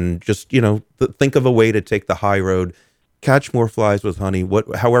and just, think of a way to take the high road, catch more flies with honey,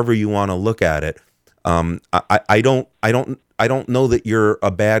 however you want to look at it. I don't know that you're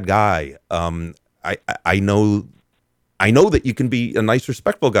a bad guy. I know that you can be a nice,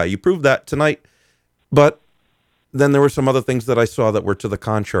 respectful guy. You proved that tonight, but then there were some other things that I saw that were to the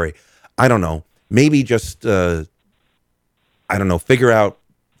contrary. I don't know. Maybe just,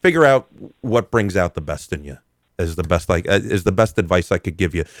 figure out what brings out the best in you is the best advice I could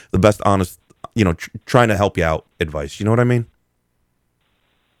give you. The best honest, trying to help you out advice. You know what I mean?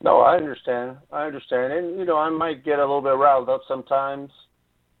 No, I understand. And, I might get a little bit riled up sometimes.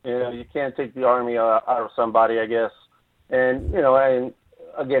 You can't take the army out of somebody, I guess. And, and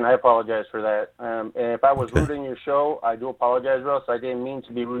again, I apologize for that. And if I was rude in your show, I do apologize, Russ. I didn't mean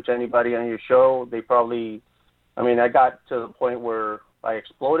to be rude to anybody on your show. I got to the point where I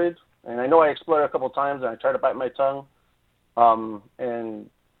exploded. And I know I exploded a couple of times, and I tried to bite my tongue. I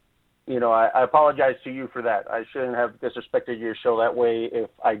apologize to you for that. I shouldn't have disrespected your show that way if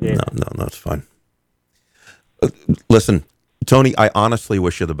I did. No, it's fine. Listen, Tony, I honestly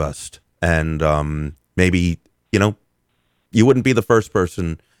wish you the best. And maybe, you wouldn't be the first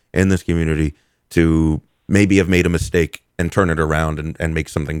person in this community to maybe have made a mistake and turn it around and make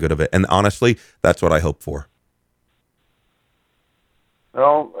something good of it. And honestly, that's what I hope for.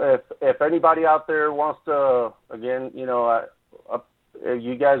 Well, if anybody out there wants to, again, if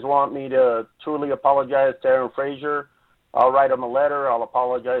you guys want me to truly apologize to Aaron Frazier, I'll write him a letter. I'll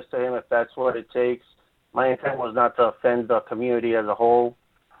apologize to him if that's what it takes. My intent was not to offend the community as a whole.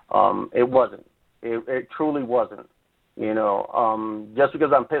 It wasn't. It truly wasn't. Just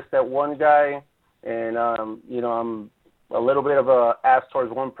because I'm pissed at one guy and, I'm a little bit of a ass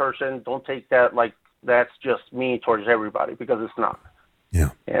towards one person, don't take that like that's just me towards everybody, because it's not.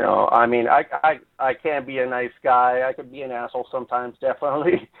 Yeah. I can't be a nice guy. I could be an asshole sometimes,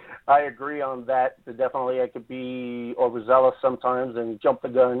 definitely. I agree on that. Definitely I could be overzealous sometimes and jump the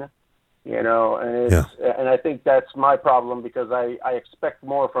gun, and I think that's my problem, because I expect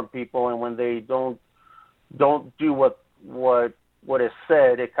more from people, and when they don't do what is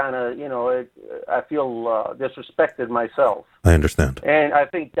said, it kind of, I feel disrespected myself. I understand. And I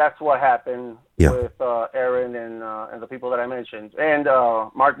think that's what happened with Aaron and the people that I mentioned. And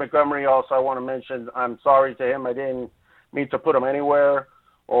Mark Montgomery also, I want to mention, I'm sorry to him. I didn't mean to put him anywhere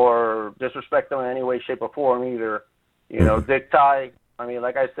or disrespect him in any way, shape, or form either. Dick Ty,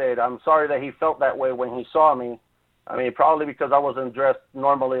 like I said, I'm sorry that he felt that way when he saw me. Probably because I wasn't dressed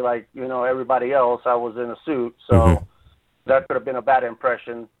normally like, everybody else. I was in a suit, so that could have been a bad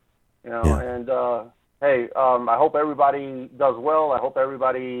impression, And, hey, I hope everybody does well. I hope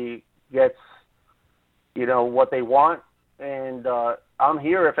everybody gets, what they want. And I'm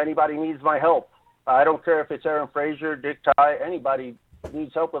here if anybody needs my help. I don't care if it's Aaron Frazier, Dick Ty, anybody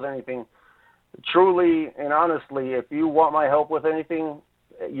needs help with anything. Truly and honestly, if you want my help with anything,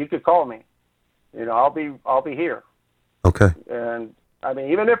 you could call me. I'll be here. Okay. And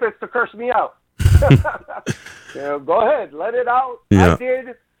even if it's to curse me out, go ahead, let it out. Yeah. I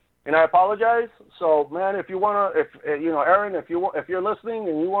did, and I apologize. So, man, if you wanna, Aaron, if you're listening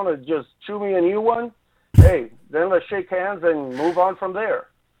and you wanna just chew me a new one, hey, then let's shake hands and move on from there.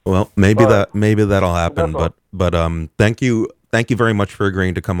 Well, maybe that'll happen. But thank you very much for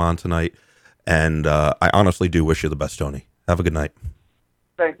agreeing to come on tonight. And I honestly do wish you the best, Tony. Have a good night.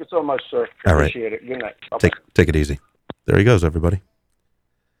 Thank you so much, sir. All right. Appreciate it. Good night. Bye-bye. Take it easy. There he goes, everybody.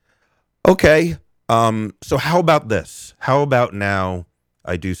 Okay. So how about this? How about now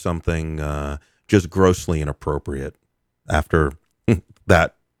I do something just grossly inappropriate after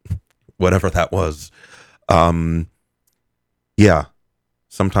that, whatever that was. Yeah.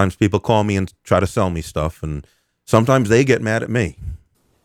 Sometimes people call me and try to sell me stuff, and sometimes they get mad at me.